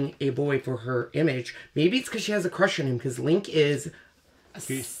using a boy for her image, maybe it's because she has a crush on him, because Link is a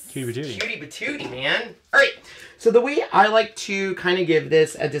cutie patootie, man. All right. So the way I like to kind of give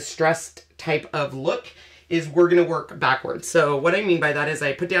this a distressed type of look is we're going to work backwards. So what I mean by that is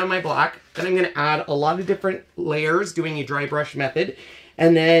I put down my black, then I'm going to add a lot of different layers doing a dry brush method.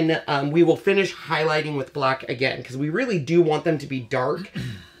 And then we will finish highlighting with black again, because we really do want them to be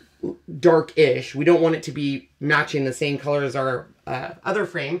dark-ish. We don't want it to be matching the same color as our other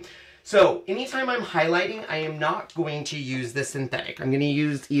frame. So anytime I'm highlighting, I am not going to use the synthetic. I'm going to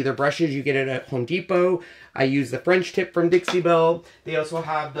use either brushes you get at Home Depot. I use the French tip from DIXIE BELLE. They also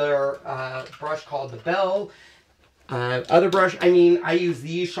have their brush called the BELLE. Other brush, I mean, I use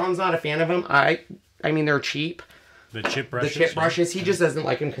these. Sean's not a fan of them. I mean, they're cheap. The chip brushes? The chip brushes. He just doesn't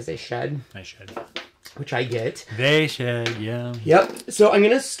like them because they shed. I shed. Which I get. They shed, yeah. Yep. So I'm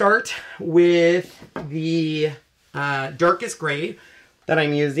going to start with the darkest gray that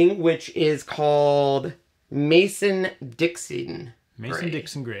I'm using, which is called Mason-Dixon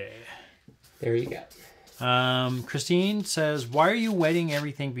Gray. There you go. Christine says, why are you wetting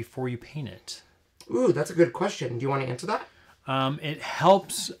everything before you paint it? Ooh, that's a good question. Do you want to answer that? It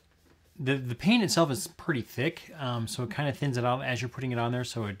helps. The paint itself is pretty thick, so it kind of thins it out as you're putting it on there,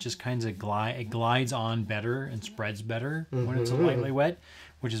 so it just kind of glides on better and spreads better when it's lightly wet,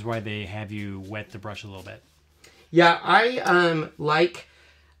 which is why they have you wet the brush a little bit. Yeah, I like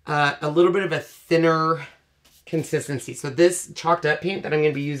a little bit of a thinner consistency. So this chalked up paint that I'm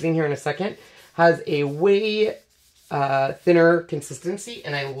going to be using here in a second has a way thinner consistency,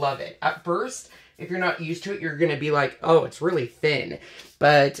 and I love it. At first, if you're not used to it, you're going to be like, oh, it's really thin.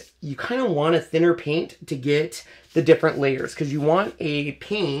 But you kind of want a thinner paint to get the different layers, because you want a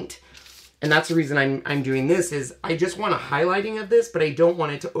paint, and that's the reason I'm doing this, is I just want a highlighting of this, but I don't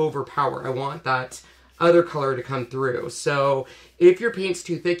want it to overpower. I want that other color to come through. So if your paint's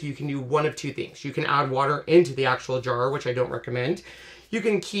too thick, you can do one of two things. You can add water into the actual jar, which I don't recommend. You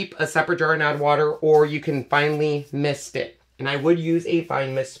can keep a separate jar and add water, or you can finely mist it. And I would use a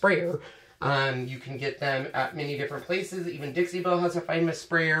fine mist sprayer. You can get them at many different places. Even DIXIE BELLE has a fine mist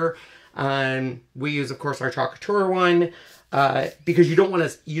sprayer. We use, of course, our Chalk Couture one because you don't want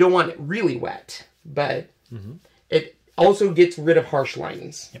it really wet, but it also gets rid of harsh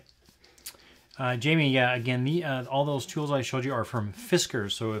lines. Yep. Jamie, yeah, again, all those tools I showed you are from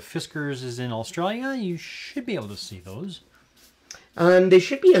Fiskars. So if Fiskars is in Australia, you should be able to see those. They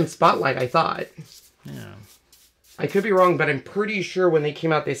should be in Spotlight, I thought. Yeah. I could be wrong, but I'm pretty sure when they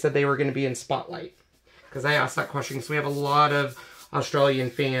came out, they said they were going to be in Spotlight. Because I asked that question, so we have a lot of Australian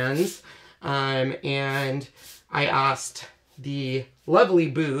fans. And I asked the lovely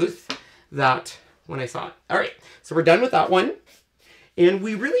booth that when I saw it. All right, so we're done with that one. And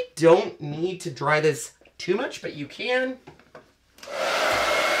we really don't need to dry this too much, but you can.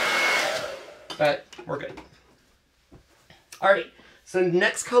 But we're good. All right. So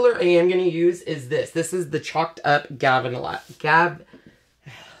next color I am going to use is this. This is the chalked up oh boy,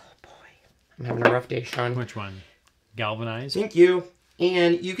 I'm having a rough day, Sean. Which one? Galvanized? Thank you.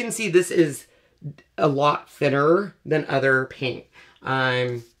 And you can see this is a lot thinner than other paint,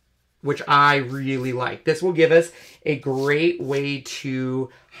 which I really like. This will give us a great way to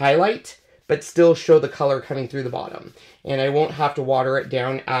highlight, but still show the color coming through the bottom. And I won't have to water it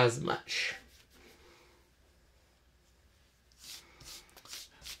down as much.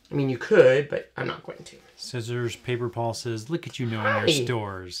 I mean, you could, but I'm not going to. Scissors Paper Paul says, look at you knowing your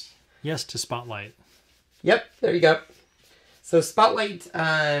stores. Yes to Spotlight. Yep, there you go. So Spotlight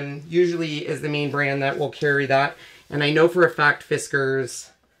usually is the main brand that will carry that. And I know for a fact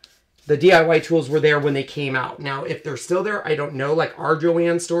Fiskars, the DIY tools were there when they came out. Now, if they're still there, I don't know. Like our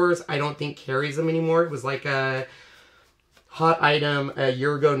Joann stores, I don't think carries them anymore. It was like a hot item a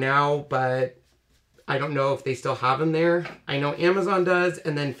year ago now, but I don't know if they still have them there. I know Amazon does,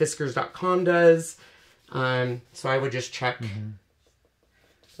 and then Fiskars.com does. So I would just check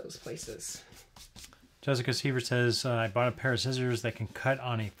those places. Jessica Seaver says, I bought a pair of scissors that can cut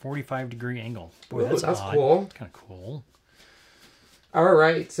on a 45-degree angle. Boy, Ooh, that's odd. cool. That's kind of cool. All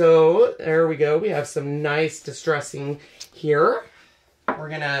right, so there we go. We have some nice distressing here. We're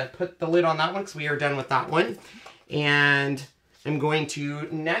going to put the lid on that one because we are done with that one. And I'm going to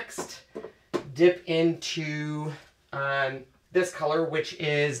next dip into this color, which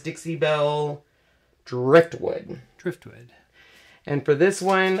is DIXIE BELLE Driftwood. Driftwood. And for this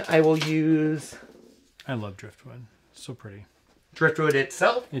one, I will use... I love Driftwood. So pretty. Driftwood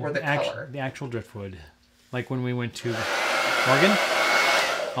itself or the color? The actual Driftwood. Like when we went to Oregon,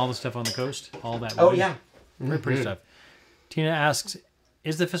 all the stuff on the coast, all that. Oh, wood. yeah. Very pretty stuff. Tina asks,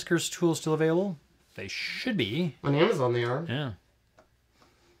 is the Fisker's tool still available? They should be. On Amazon they are. Yeah.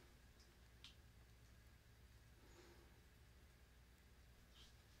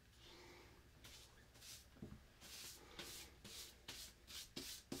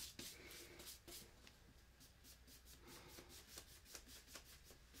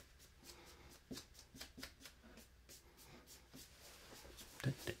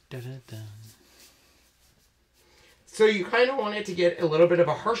 So you kind of want it to get a little bit of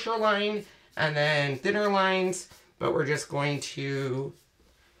a harsher line and then thinner lines, but we're just going to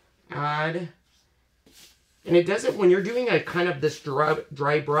add, and it doesn't, when you're doing a kind of this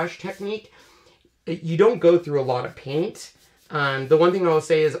dry brush technique, you don't go through a lot of paint. The one thing I will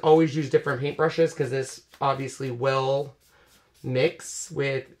say is always use different paint brushes, because this obviously will mix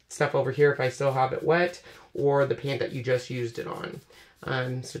with stuff over here if I still have it wet, or the paint that you just used it on.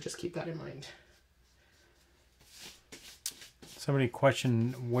 So just keep that in mind. Somebody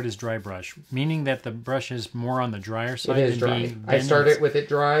questioned what is dry brush, meaning that the brush is more on the drier side. It is dry. I started with it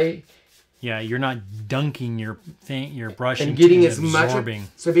dry. Yeah, you're not dunking your brush and into getting as absorbing. much.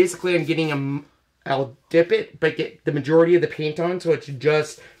 So basically, I'm getting I'll dip it, but get the majority of the paint on, so it's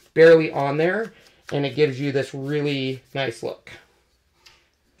just barely on there, and it gives you this really nice look.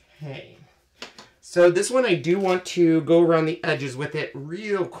 Okay. So this one I do want to go around the edges with it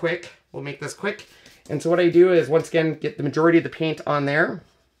real quick. We'll make this quick. And so what I do is, once again, get the majority of the paint on there,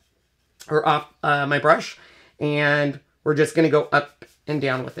 or off my brush, and we're just going to go up and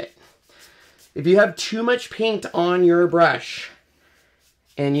down with it. If you have too much paint on your brush,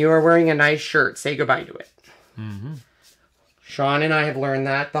 and you are wearing a nice shirt, say goodbye to it. Mm-hmm. Sean and I have learned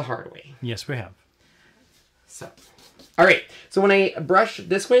that the hard way. Yes, we have. So, all right. So when I brush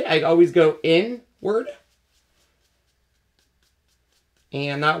this way, I always go inward.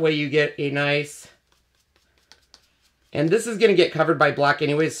 And that way you get a nice... And this is going to get covered by black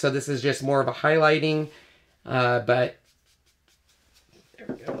anyways, so this is just more of a highlighting. But there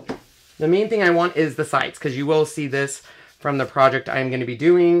we go. The main thing I want is the sides, because you will see this from the project I'm going to be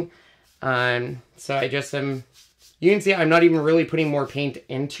doing. So I just am... You can see I'm not even really putting more paint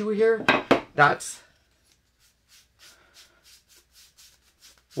into here. That's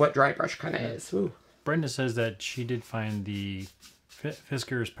what dry brush kind of is. Ooh. Brenda says that she did find the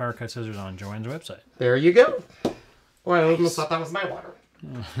Fisker's Power Cut Scissors on Joanne's website. There you go. Oh, I almost thought that was my water.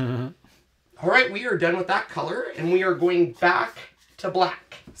 All right, we are done with that color, and we are going back to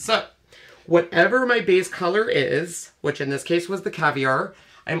black. So, whatever my base color is, which in this case was the caviar,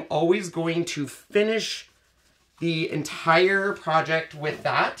 I'm always going to finish the entire project with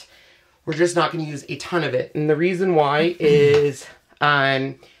that. We're just not going to use a ton of it. And the reason why is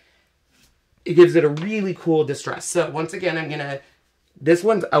it gives it a really cool distress. So, once again, I'm going to... This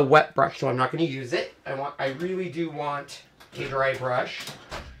one's a wet brush, so I'm not going to use it. I really do want a dry brush.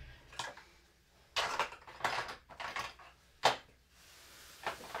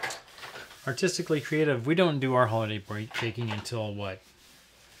 Artistically creative, we don't do our holiday baking until, what,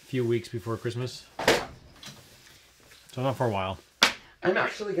 a few weeks before Christmas? So not for a while. I'm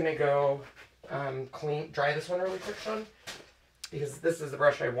actually going to go dry this one really quick, Sean. Because this is the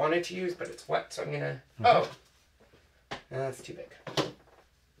brush I wanted to use, but it's wet, so I'm going to... Oh! That's too big.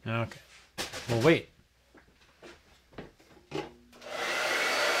 Okay. Well, wait.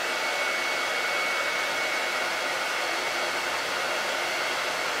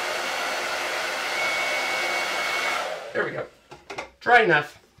 There we go. Dry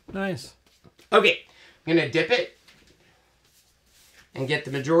enough. Nice. Okay. I'm going to dip it and get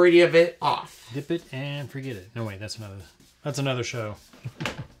the majority of it off. Dip it and forget it. No, wait, that's another show.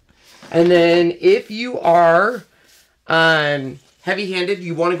 And then if you are heavy-handed,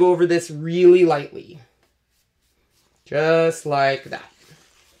 you want to go over this really lightly. Just like that.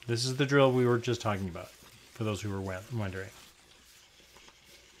 This is the drill we were just talking about, for those who were wondering.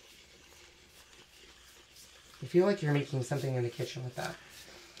 I feel like you're making something in the kitchen with that.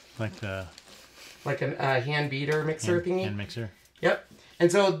 Like a hand beater mixer thingy? Hand mixer. Yep.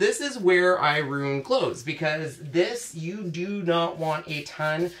 And so this is where I ruin clothes, because this, you do not want a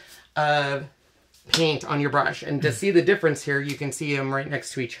ton of paint on your brush. And to see the difference here, you can see them right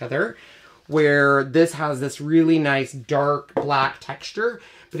next to each other, where this has this really nice dark black texture.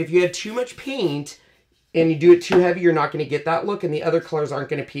 But if you have too much paint and you do it too heavy, you're not going to get that look, and the other colors aren't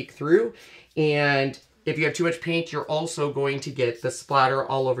going to peek through. And if you have too much paint, you're also going to get the splatter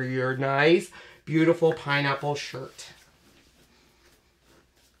all over your nice, beautiful pineapple shirt.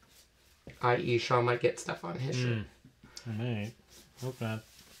 I.e. Sean might get stuff on his shirt. I might. Hope not.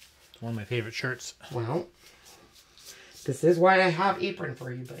 It's one of my favorite shirts. Well, This is why I have apron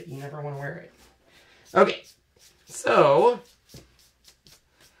for you, but you never want to wear it. Okay, so,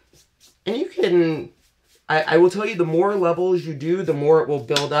 and you can, I will tell you, the more levels you do, the more it will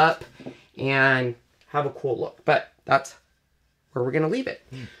build up and have a cool look. But that's where we're going to leave it.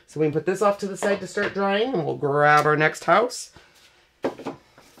 So we can put this off to the side to start drying, and we'll grab our next house.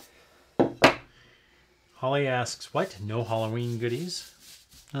 Holly asks, what? No Halloween goodies?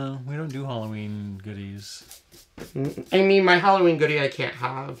 No, we don't do Halloween goodies. I mean, my Halloween goodie I can't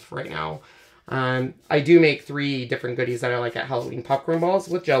have right now. I do make 3 different goodies that I like at Halloween. Popcorn balls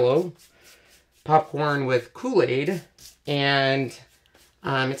with Jell-O, popcorn with Kool-Aid, and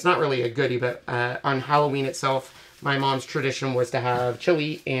it's not really a goodie, but on Halloween itself, my mom's tradition was to have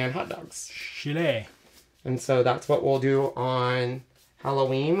chili and hot dogs. Chile. And so that's what we'll do on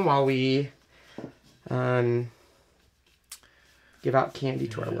Halloween while we give out candy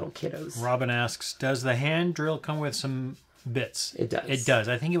to our little kiddos. Robin asks, does the hand drill come with some bits? It does. It does.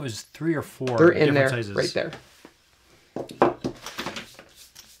 I think it was 3 or 4 They're in different there, sizes. right there.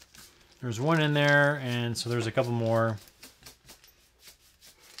 There's one in there, and so there's a couple more.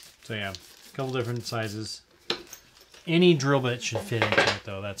 So yeah, a couple different sizes. Any drill bit should fit into it,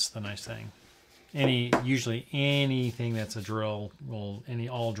 though. That's the nice thing. Usually anything that's a drill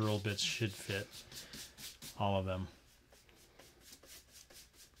all drill bits should fit. All of them.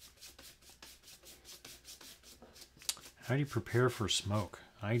 How do you prepare for smoke?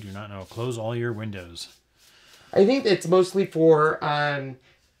 I do not know. Close all your windows. I think it's mostly for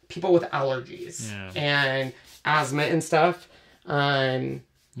people with allergies and asthma and stuff.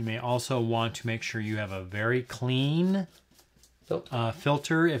 You may also want to make sure you have a very clean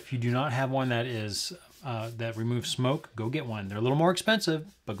filter. If you do not have one that is that removes smoke, go get one. They're a little more expensive,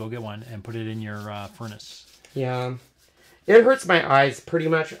 but go get one and put it in your furnace. Yeah. It hurts my eyes pretty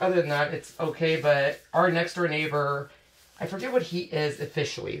much. Other than that, it's okay. But our next door neighbor, I forget what he is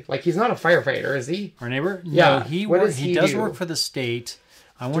officially. Like, he's not a firefighter, is he? Our neighbor? Yeah. No, he he does do? work for the state.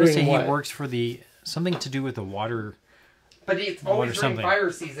 I want to say what? he works for something to do with the water. But it's always during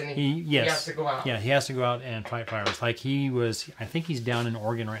fire season. He has to go out. Yeah, he has to go out and fight fires. Like I think he's down in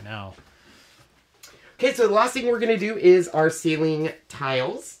Oregon right now. Okay, so the last thing we're going to do is our ceiling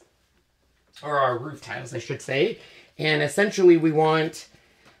tiles. Or our roof tiles, I should say. And essentially they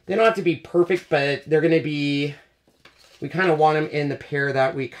don't have to be perfect, but they're going to be, we kind of want them in the pair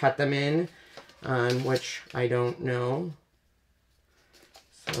that we cut them in. Which I don't know.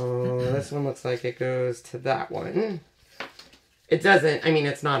 So this one looks like it goes to that one. It doesn't, I mean,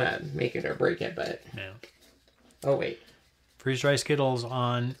 it's not a make it or break it, but... Yeah. Oh, wait. Freeze Dry Skittles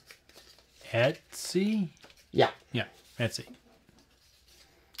on Etsy? Yeah. Yeah, Etsy.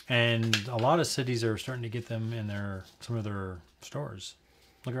 And a lot of cities are starting to get them in some of their stores.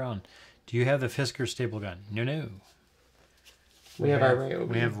 Look around. Do you have the Fisker staple gun? No. We have our Ryobi.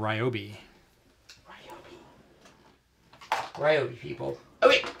 We have Ryobi. Ryobi, people.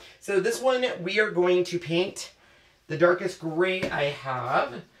 Okay, so this one we are going to paint the darkest gray I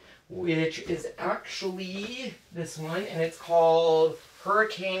have, which is actually this one, and it's called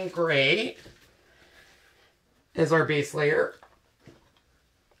Hurricane Gray as our base layer.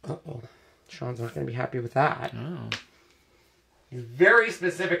 Uh-oh. Sean's not going to be happy with that. Oh. He's very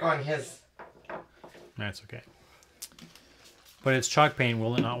specific on his... That's okay. But it's chalk paint.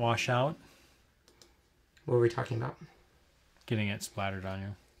 Will it not wash out? What are we talking about? Getting it splattered on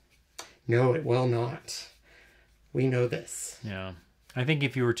you. No, it will not. We know this. Yeah. I think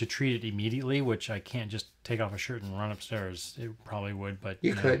if you were to treat it immediately, which I can't just take off a shirt and run upstairs, it probably would, but...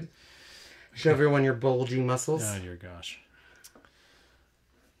 You could. Show everyone your bulging muscles. Oh, dear gosh.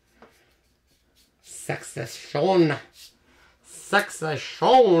 Sexist Sean. Sexist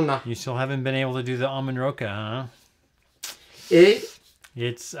Sean. You still haven't been able to do the almond roca, huh? I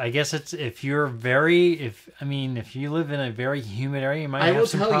guess it's, if you live in a very humid area, you might have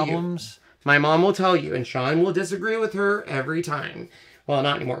some problems. My mom will tell you, and Sean will disagree with her every time. Well,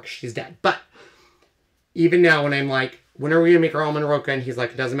 not anymore because she's dead. But even now when I'm like, when are we going to make our almond roca? And he's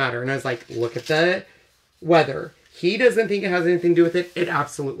like, it doesn't matter. And I was like, look at the weather. He doesn't think it has anything to do with it. It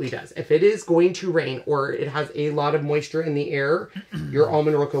absolutely does. If it is going to rain or it has a lot of moisture in the air, your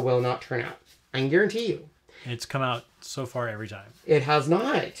almond roca will not turn out. I can guarantee you. It's come out so far every time. It has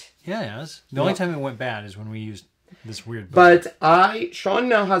not. Yeah, it has. The only time it went bad is when we used this weird book. But Sean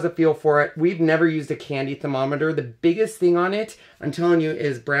now has a feel for it. We've never used a candy thermometer. The biggest thing on it, I'm telling you,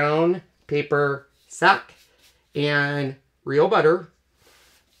 is brown paper sack and real butter.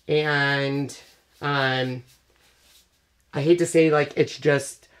 And I hate to say, like, it's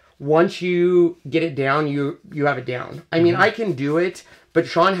just, once you get it down, you have it down. I mean, I can do it, but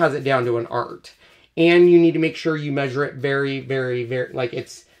Sean has it down to an art. And you need to make sure you measure it very, very, very, like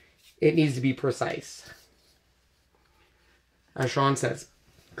it needs to be precise. As Sean says,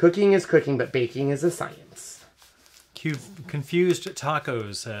 cooking is cooking, but baking is a science. Confused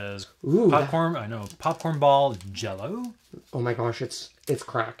Tacos says, Ooh, popcorn, I know, popcorn ball Jello. Oh my gosh, it's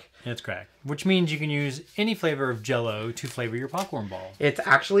crack. It's crack, which means you can use any flavor of Jello to flavor your popcorn ball. It's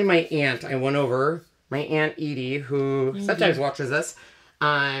actually my aunt. I went over, my Aunt Edie, who sometimes watches this.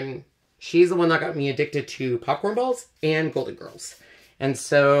 She's the one that got me addicted to popcorn balls and Golden Girls. And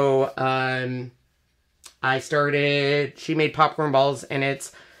so she made popcorn balls, and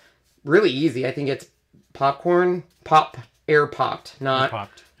it's really easy. I think it's air popped, not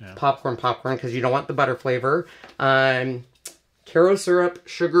popped, yeah. popcorn, because you don't want the butter flavor. Caro syrup,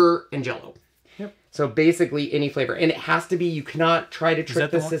 sugar, and Jello. Yep. So basically any flavor. And it has to be, you cannot try to trick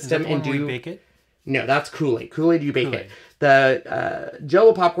the system and do... bake it? No, that's Kool-Aid. Kool-Aid, you bake it. The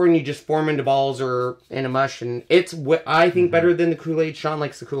Jello popcorn, you just form into balls or in a mush, and it's, I think, better than the Kool-Aid. Sean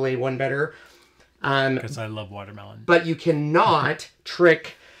likes the Kool-Aid one better. Because I love watermelon. But you cannot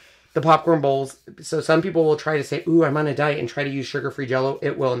trick the popcorn bowls. So some people will try to say, ooh, I'm on a diet, and try to use sugar-free Jello.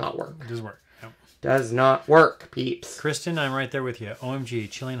 It will not work. It doesn't work. Nope. Does not work, peeps. Kristen, I'm right there with you. OMG,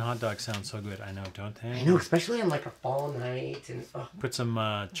 chili and hot dogs sound so good. I know, don't they? I know, especially on like a fall night. And put some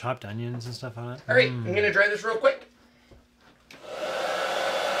chopped onions and stuff on it. All right, I'm going to dry this real quick.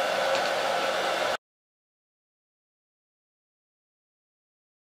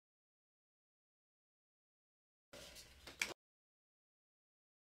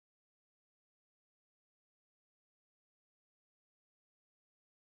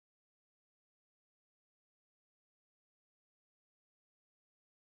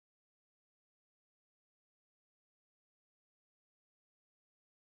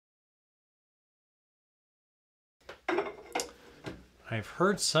 I've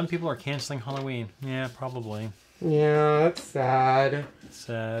heard some people are canceling Halloween. Yeah, probably. Yeah, that's sad.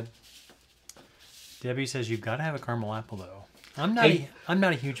 Sad. Debbie says you've got to have a caramel apple though. I'm not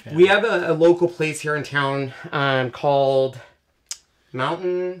a huge fan. We have a local place here in town called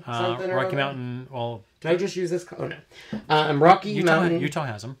Mountain something or Rocky other. Mountain. Well, did I just use this? Oh no. Rocky Mountain. Utah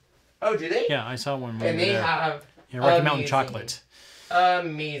has them. Oh, do they? Yeah, I saw one. And they have Rocky Mountain chocolate.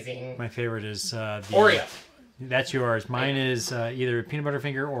 Amazing. My favorite is the Oreo. That's yours. Mine is either peanut butter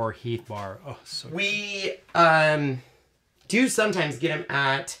finger or Heath bar. Oh, so good. We do sometimes get them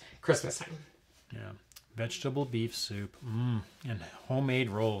at Christmas time. Yeah. Vegetable beef soup. And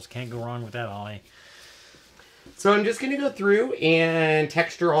homemade rolls. Can't go wrong with that, Ollie. So I'm just going to go through and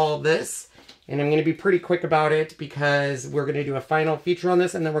texture all of this. And I'm going to be pretty quick about it because we're going to do a final feature on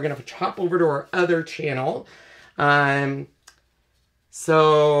this. And then we're going to hop over to our other channel.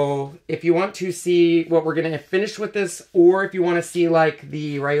 So if you want to see what we're going to finish with this, or if you want to see like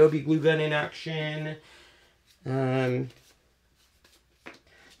the Ryobi glue gun in action, that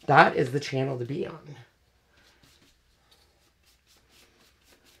is the channel to be on.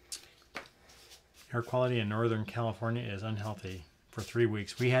 Air quality in Northern California is unhealthy for 3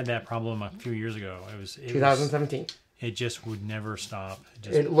 weeks. We had that problem a few years ago. It 2017. It just would never stop.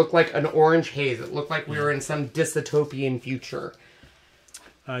 It looked like an orange haze. It looked like we were in some dystopian future.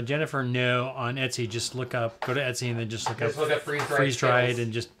 Jennifer, no, on Etsy, just go to Etsy and then just look up freeze-dried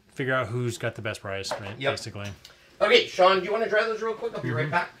and just figure out who's got the best price, right? Yep. Basically. Okay, Sean, do you want to dry those real quick? I'll be right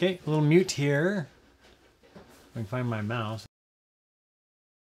back. Okay, a little mute here. I can find my mouse.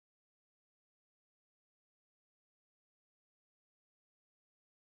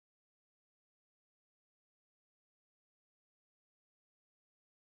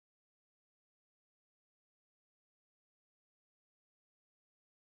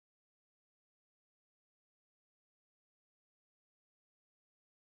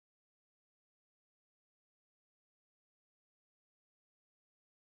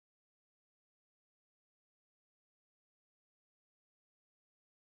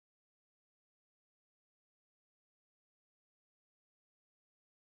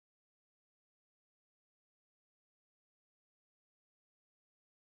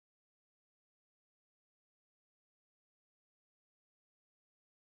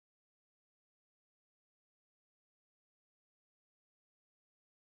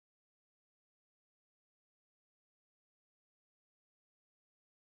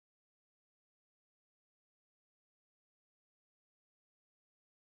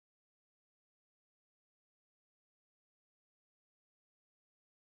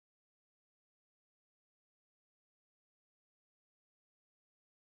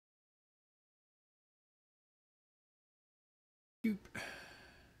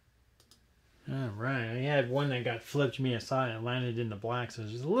 All right, I had one that got flipped. Me, I saw it and landed in the black, so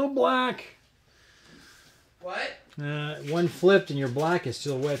it's just a little black. What? One flipped and your black is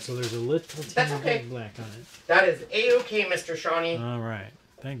still wet, so there's a little tiny bit of black on it. That is A-okay, Mr. Shawnee. All right.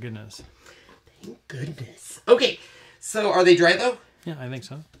 Thank goodness. Thank goodness. Okay, so are they dry though? Yeah, I think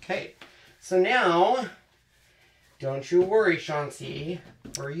so. Okay, so now, don't you worry, Chauncey.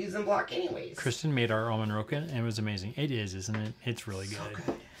 We're using black anyways. Kristen made our almond roca, and it was amazing. It is, isn't it? It's really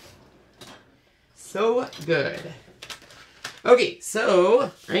good. So good. Okay,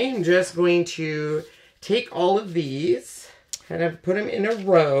 so I am just going to take all of these, kind of put them in a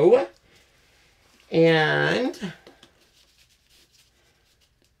row, and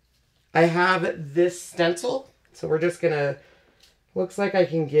I have this stencil, so we're just gonna, looks like I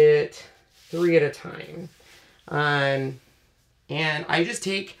can get 3 at a time. And I just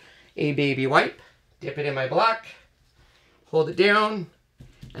take a baby wipe, dip it in my black, hold it down,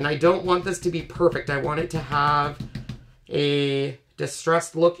 and I don't want this to be perfect. I want it to have a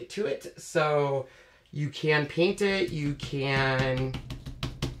distressed look to it, so you can paint it, you can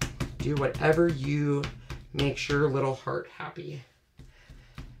do whatever you makes your little heart happy.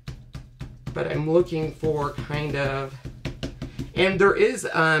 But I'm looking for kind of, and there is,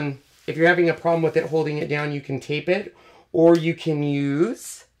 if you're having a problem with it holding it down, you can tape it, or you can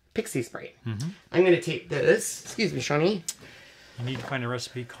use pixie spray. I'm going to tape this. Excuse me, Shawnee. You need to find a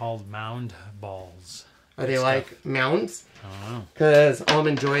recipe called mound balls. Are they like mounds? I don't know. Because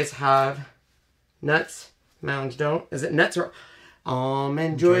Almond Joys have nuts. Mounds don't. Is it nuts or...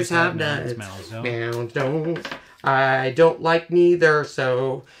 Almond Joys have nuts. Mounds don't. I don't like neither,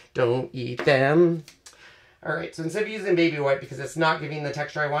 so don't eat them. Alright, so instead of using baby wipe, because it's not giving the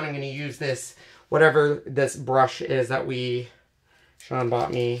texture I want, I'm going to use this, whatever this brush is that Sean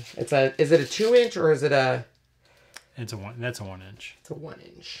bought me. It's a, is it a 2-inch or is it a... It's a one. That's a 1-inch. It's a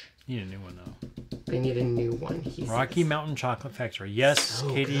 1-inch. You need a new one though. I need a new one. Rocky Mountain Chocolate Factory. Yes, so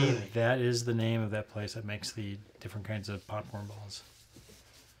Katie, good. that is the name of that place that makes the different kinds of popcorn balls.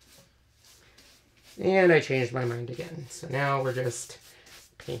 And I changed my mind again. So now we're just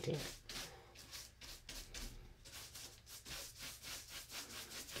painting it.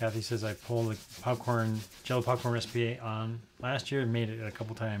 Kathy says I pulled the Jello popcorn recipe on last year and made it a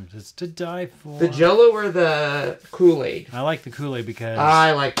couple times. It's to die for. The Jello or the Kool-Aid? I like the Kool-Aid because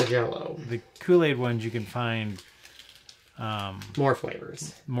I like the Jello. The Kool-Aid ones you can find more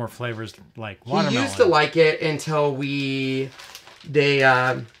flavors. More flavors like watermelon. He used to like it until okay.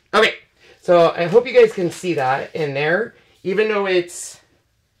 So I hope you guys can see that in there. Even though it's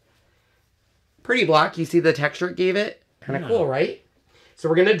pretty black, you see the texture it gave it? Kind of cool, right? So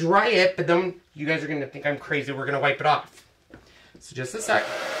we're going to dry it, but then you guys are going to think I'm crazy. We're going to wipe it off. So just a sec.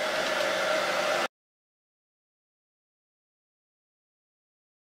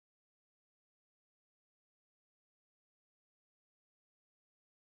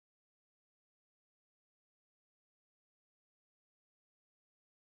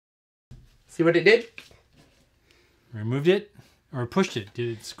 See what it did? Removed it or pushed it? Did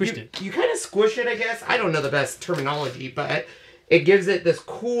it squished it? You kind of squish it, I guess. I don't know the best terminology, but it gives it this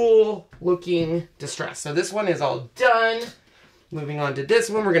cool looking distress. So this one is all done. Moving on to this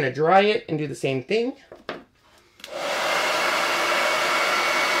one, we're going to dry it and do the same thing.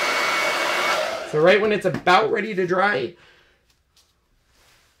 So right when it's about ready to dry.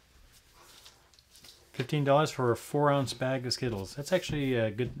 $15 for a 4-ounce bag of Skittles. That's actually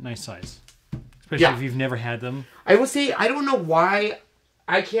a good, nice size. Especially if you've never had them. I will say, I don't know why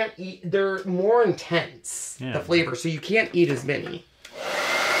I can't eat. They're more intense, the flavor, so you can't eat as many.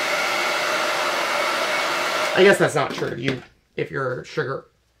 I guess that's not true. If you're a sugar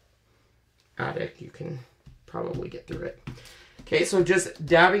addict, you can probably get through it. Okay, so just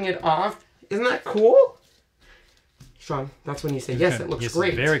dabbing it off. Isn't that cool? Sean, that's when you say, yes, it looks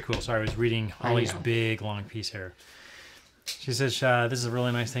great. Very cool. Sorry, I was reading Holly's big, long piece here. She says, this is a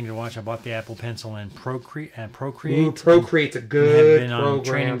really nice thing to watch. I bought the Apple Pencil and Procreate. Ooh, Procreate's a good program. I've been on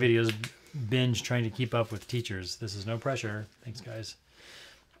training videos, binge trying to keep up with teachers. This is no pressure. Thanks, guys.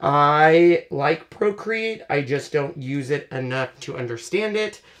 I like Procreate. I just don't use it enough to understand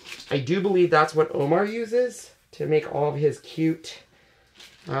it. I do believe that's what Omar uses to make all of his cute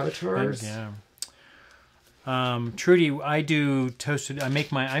avatars. Yeah. Trudy, I do toasted. I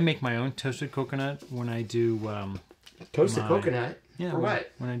make my own toasted coconut when I do toasted coconut. Yeah. For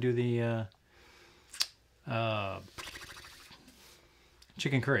what? When I do the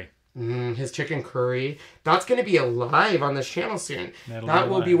chicken curry. His chicken curry. That's going to be live on this channel soon. That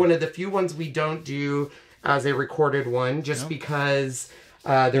will be one of the few ones we don't do as a recorded one, just because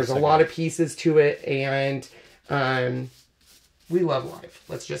there's a lot of pieces to it, and we love live.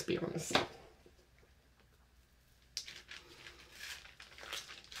 Let's just be honest.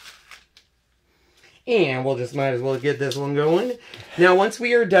 And we'll just might as well get this one going. Now, once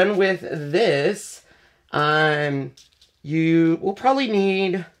we are done with this, you will probably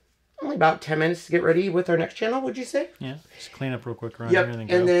need only about 10 minutes to get ready with our next channel, would you say? Yeah, just clean up real quick around here. And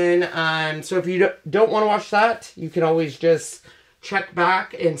then and then, so if you don't want to watch that, you can always just check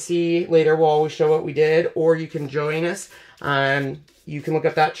back and see later. We'll always show what we did, or you can join us. You can look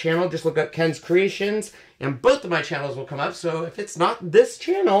up that channel. Just look up Ken's Creations, and both of my channels will come up. So if it's not this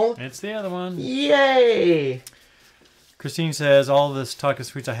channel, it's the other one. Yay! Christine says, all this talk of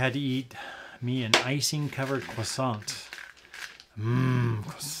sweets, I had to eat me an icing-covered croissant. Mmm,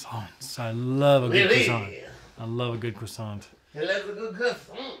 croissants. I love a good croissant. I love a good croissant. I love a good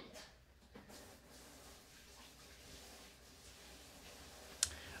croissant.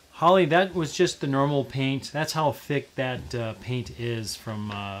 Holly, that was just the normal paint. That's how thick that paint is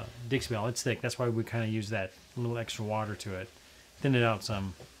from DIXIE BELLE. It's thick. That's why we kind of use that little extra water to it. Thin it out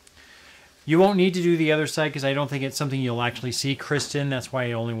some. You won't need to do the other side because I don't think it's something you'll actually see, Kristen. That's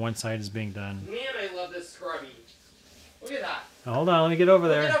why only one side is being done. Man, I love this scrubby. Look at that. Now, hold on, let me get over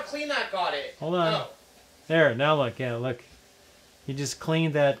there. Look at how clean that got it. Hold on. Oh. There, now look. Yeah, look. He just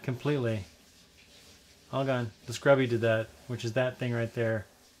cleaned that completely. Hold on. The scrubby did that, which is that thing right there.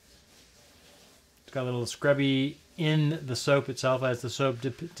 It's got a little scrubby in the soap itself. As the soap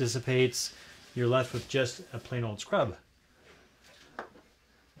dissipates, you're left with just a plain old scrub.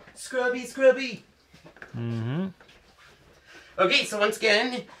 Scrubby, scrubby. Mm-hmm. Okay, so once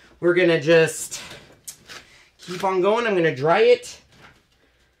again, we're going to just keep on going. I'm going to dry it.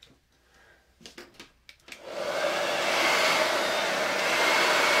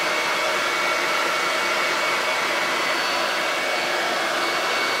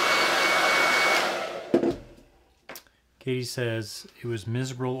 Katie says it was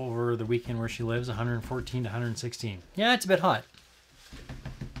miserable over the weekend where she lives, 114 to 116. Yeah, it's a bit hot.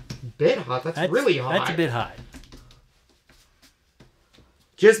 Bit hot? That's really hot. That's a bit hot.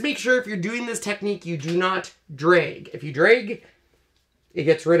 Just make sure if you're doing this technique, you do not drag. If you drag, it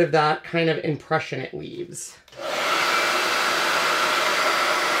gets rid of that kind of impression it leaves.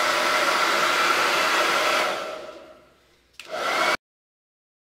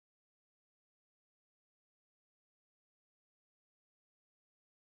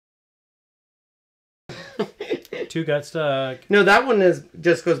 Two got stuck. No, that one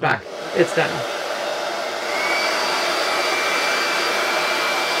just goes back. It's done.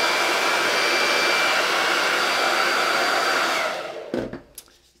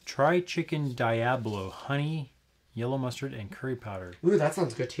 Try chicken Diablo, honey, yellow mustard, and curry powder. Ooh, that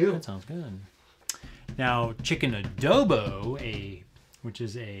sounds good too. That sounds good. Now, chicken adobo, which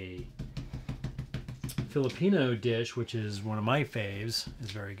is a Filipino dish, which is one of my faves,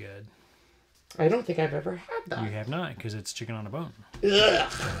 is very good. I don't think I've ever had that. You have not, because it's chicken on a bone.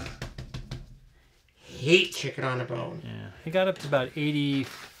 Ugh. Hate chicken on a bone. Yeah, it got up to about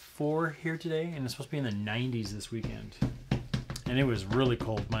 84 here today, and it's supposed to be in the 90s this weekend. And it was really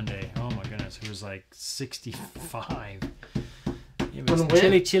cold Monday. Oh my goodness, it was like 65. It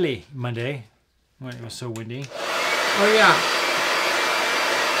was chilly Monday when it was so windy. Oh yeah.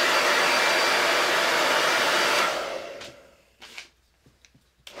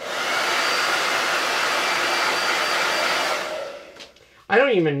 I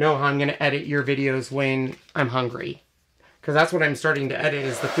don't even know how I'm going to edit your videos when I'm hungry. Because that's what I'm starting to edit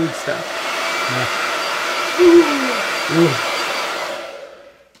is the food stuff.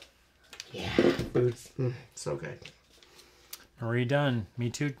 Yeah, food's so good. Are you done? Me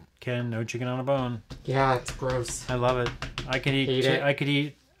too, Ken. No chicken on a bone. Yeah, it's gross. I love it. I could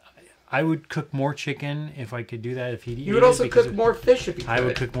eat. I would cook more chicken if I could do that. If he'd eat it. You would also cook more fish if you could. I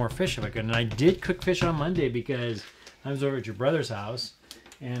would cook more fish if I could. And I did cook fish on Monday because I was over at your brother's house.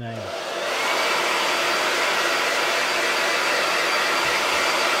 And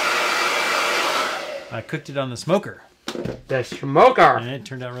I cooked it on the smoker. The smoker. And it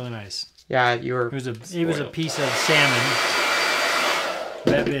turned out really nice. Yeah, you were. It was a piece of salmon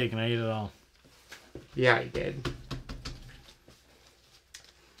that big, and I ate it all. Yeah, I did.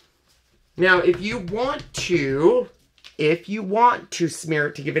 Now, if you want to smear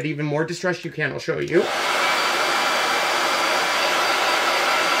it to give it even more distress, you can. I'll show you.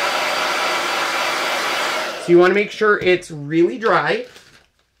 So you want to make sure it's really dry,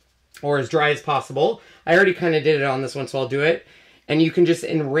 or as dry as possible. I already kind of did it on this one, so I'll do it. And you can just,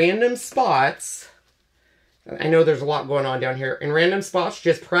 in random spots, I know there's a lot going on down here. In random spots,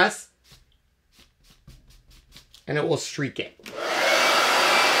 just press, and it will streak it.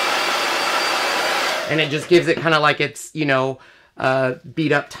 And it just gives it kind of like it's, you know,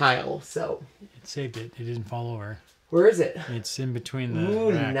 beat up tile, so. It saved it. It didn't fall over. Where is it? It's in between the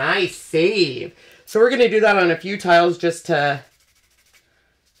Ooh, rack. nice save. So we're going to do that on a few tiles just to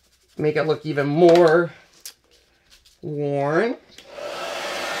make it look even more worn.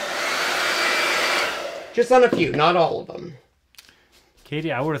 Just on a few, not all of them.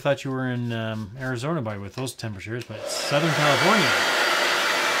 Katie, I would have thought you were in Arizona with those temperatures, but it's Southern California.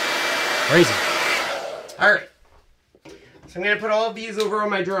 Crazy. All right. So I'm going to put all of these over on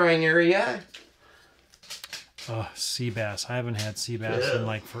my drawing area. Oh, sea bass. I haven't had sea bass in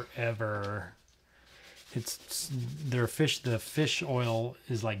like forever. It's their fish. The fish oil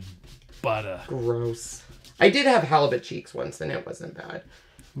is like butter. Gross. I did have halibut cheeks once, and it wasn't bad.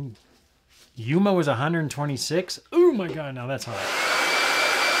 Ooh. Yuma was 126. Oh my god! Now that's hot.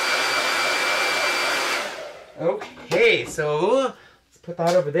 Okay, so let's put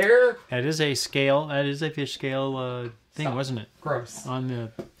that over there. That is a scale. That is a fish scale thing, Stop. wasn't it? Gross.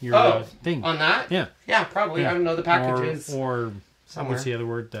 On your thing. On that? Yeah. Yeah, probably. Yeah. I don't know the packages. Or somewhere. what's the other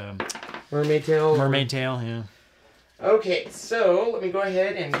word? Mermaid tail. Mermaid tail. Yeah. Okay, so let me go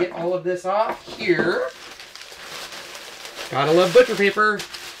ahead and get all of this off here. Gotta love butcher paper.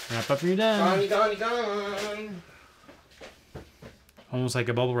 Wrap up and you're done. Gone. Almost like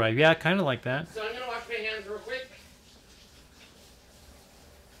a bubble wrap. Yeah, kind of like that. So I'm gonna wash my hands real quick.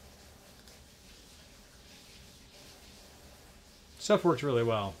 Stuff works really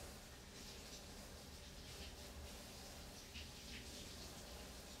well.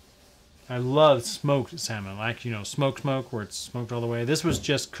 I love smoked salmon. Like, you know, smoke, where it's smoked all the way. This was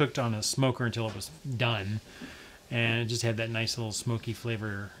just cooked on a smoker until it was done. And it just had that nice little smoky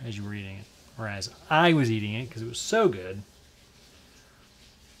flavor as you were eating it. Or as I was eating it, because it was so good.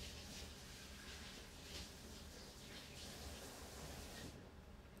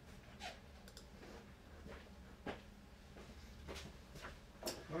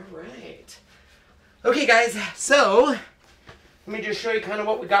 Alright. Okay guys, so let me just show you kind of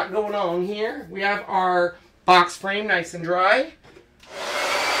what we got going on here. We have our box frame nice and dry.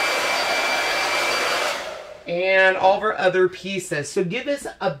 And all of our other pieces. So give us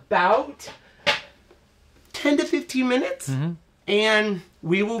about 10 to 15 minutes. And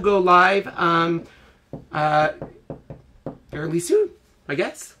we will go live fairly soon, I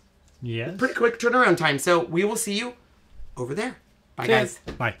guess. Yes. Pretty quick turnaround time. So we will see you over there. Bye, guys.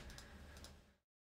 Bye.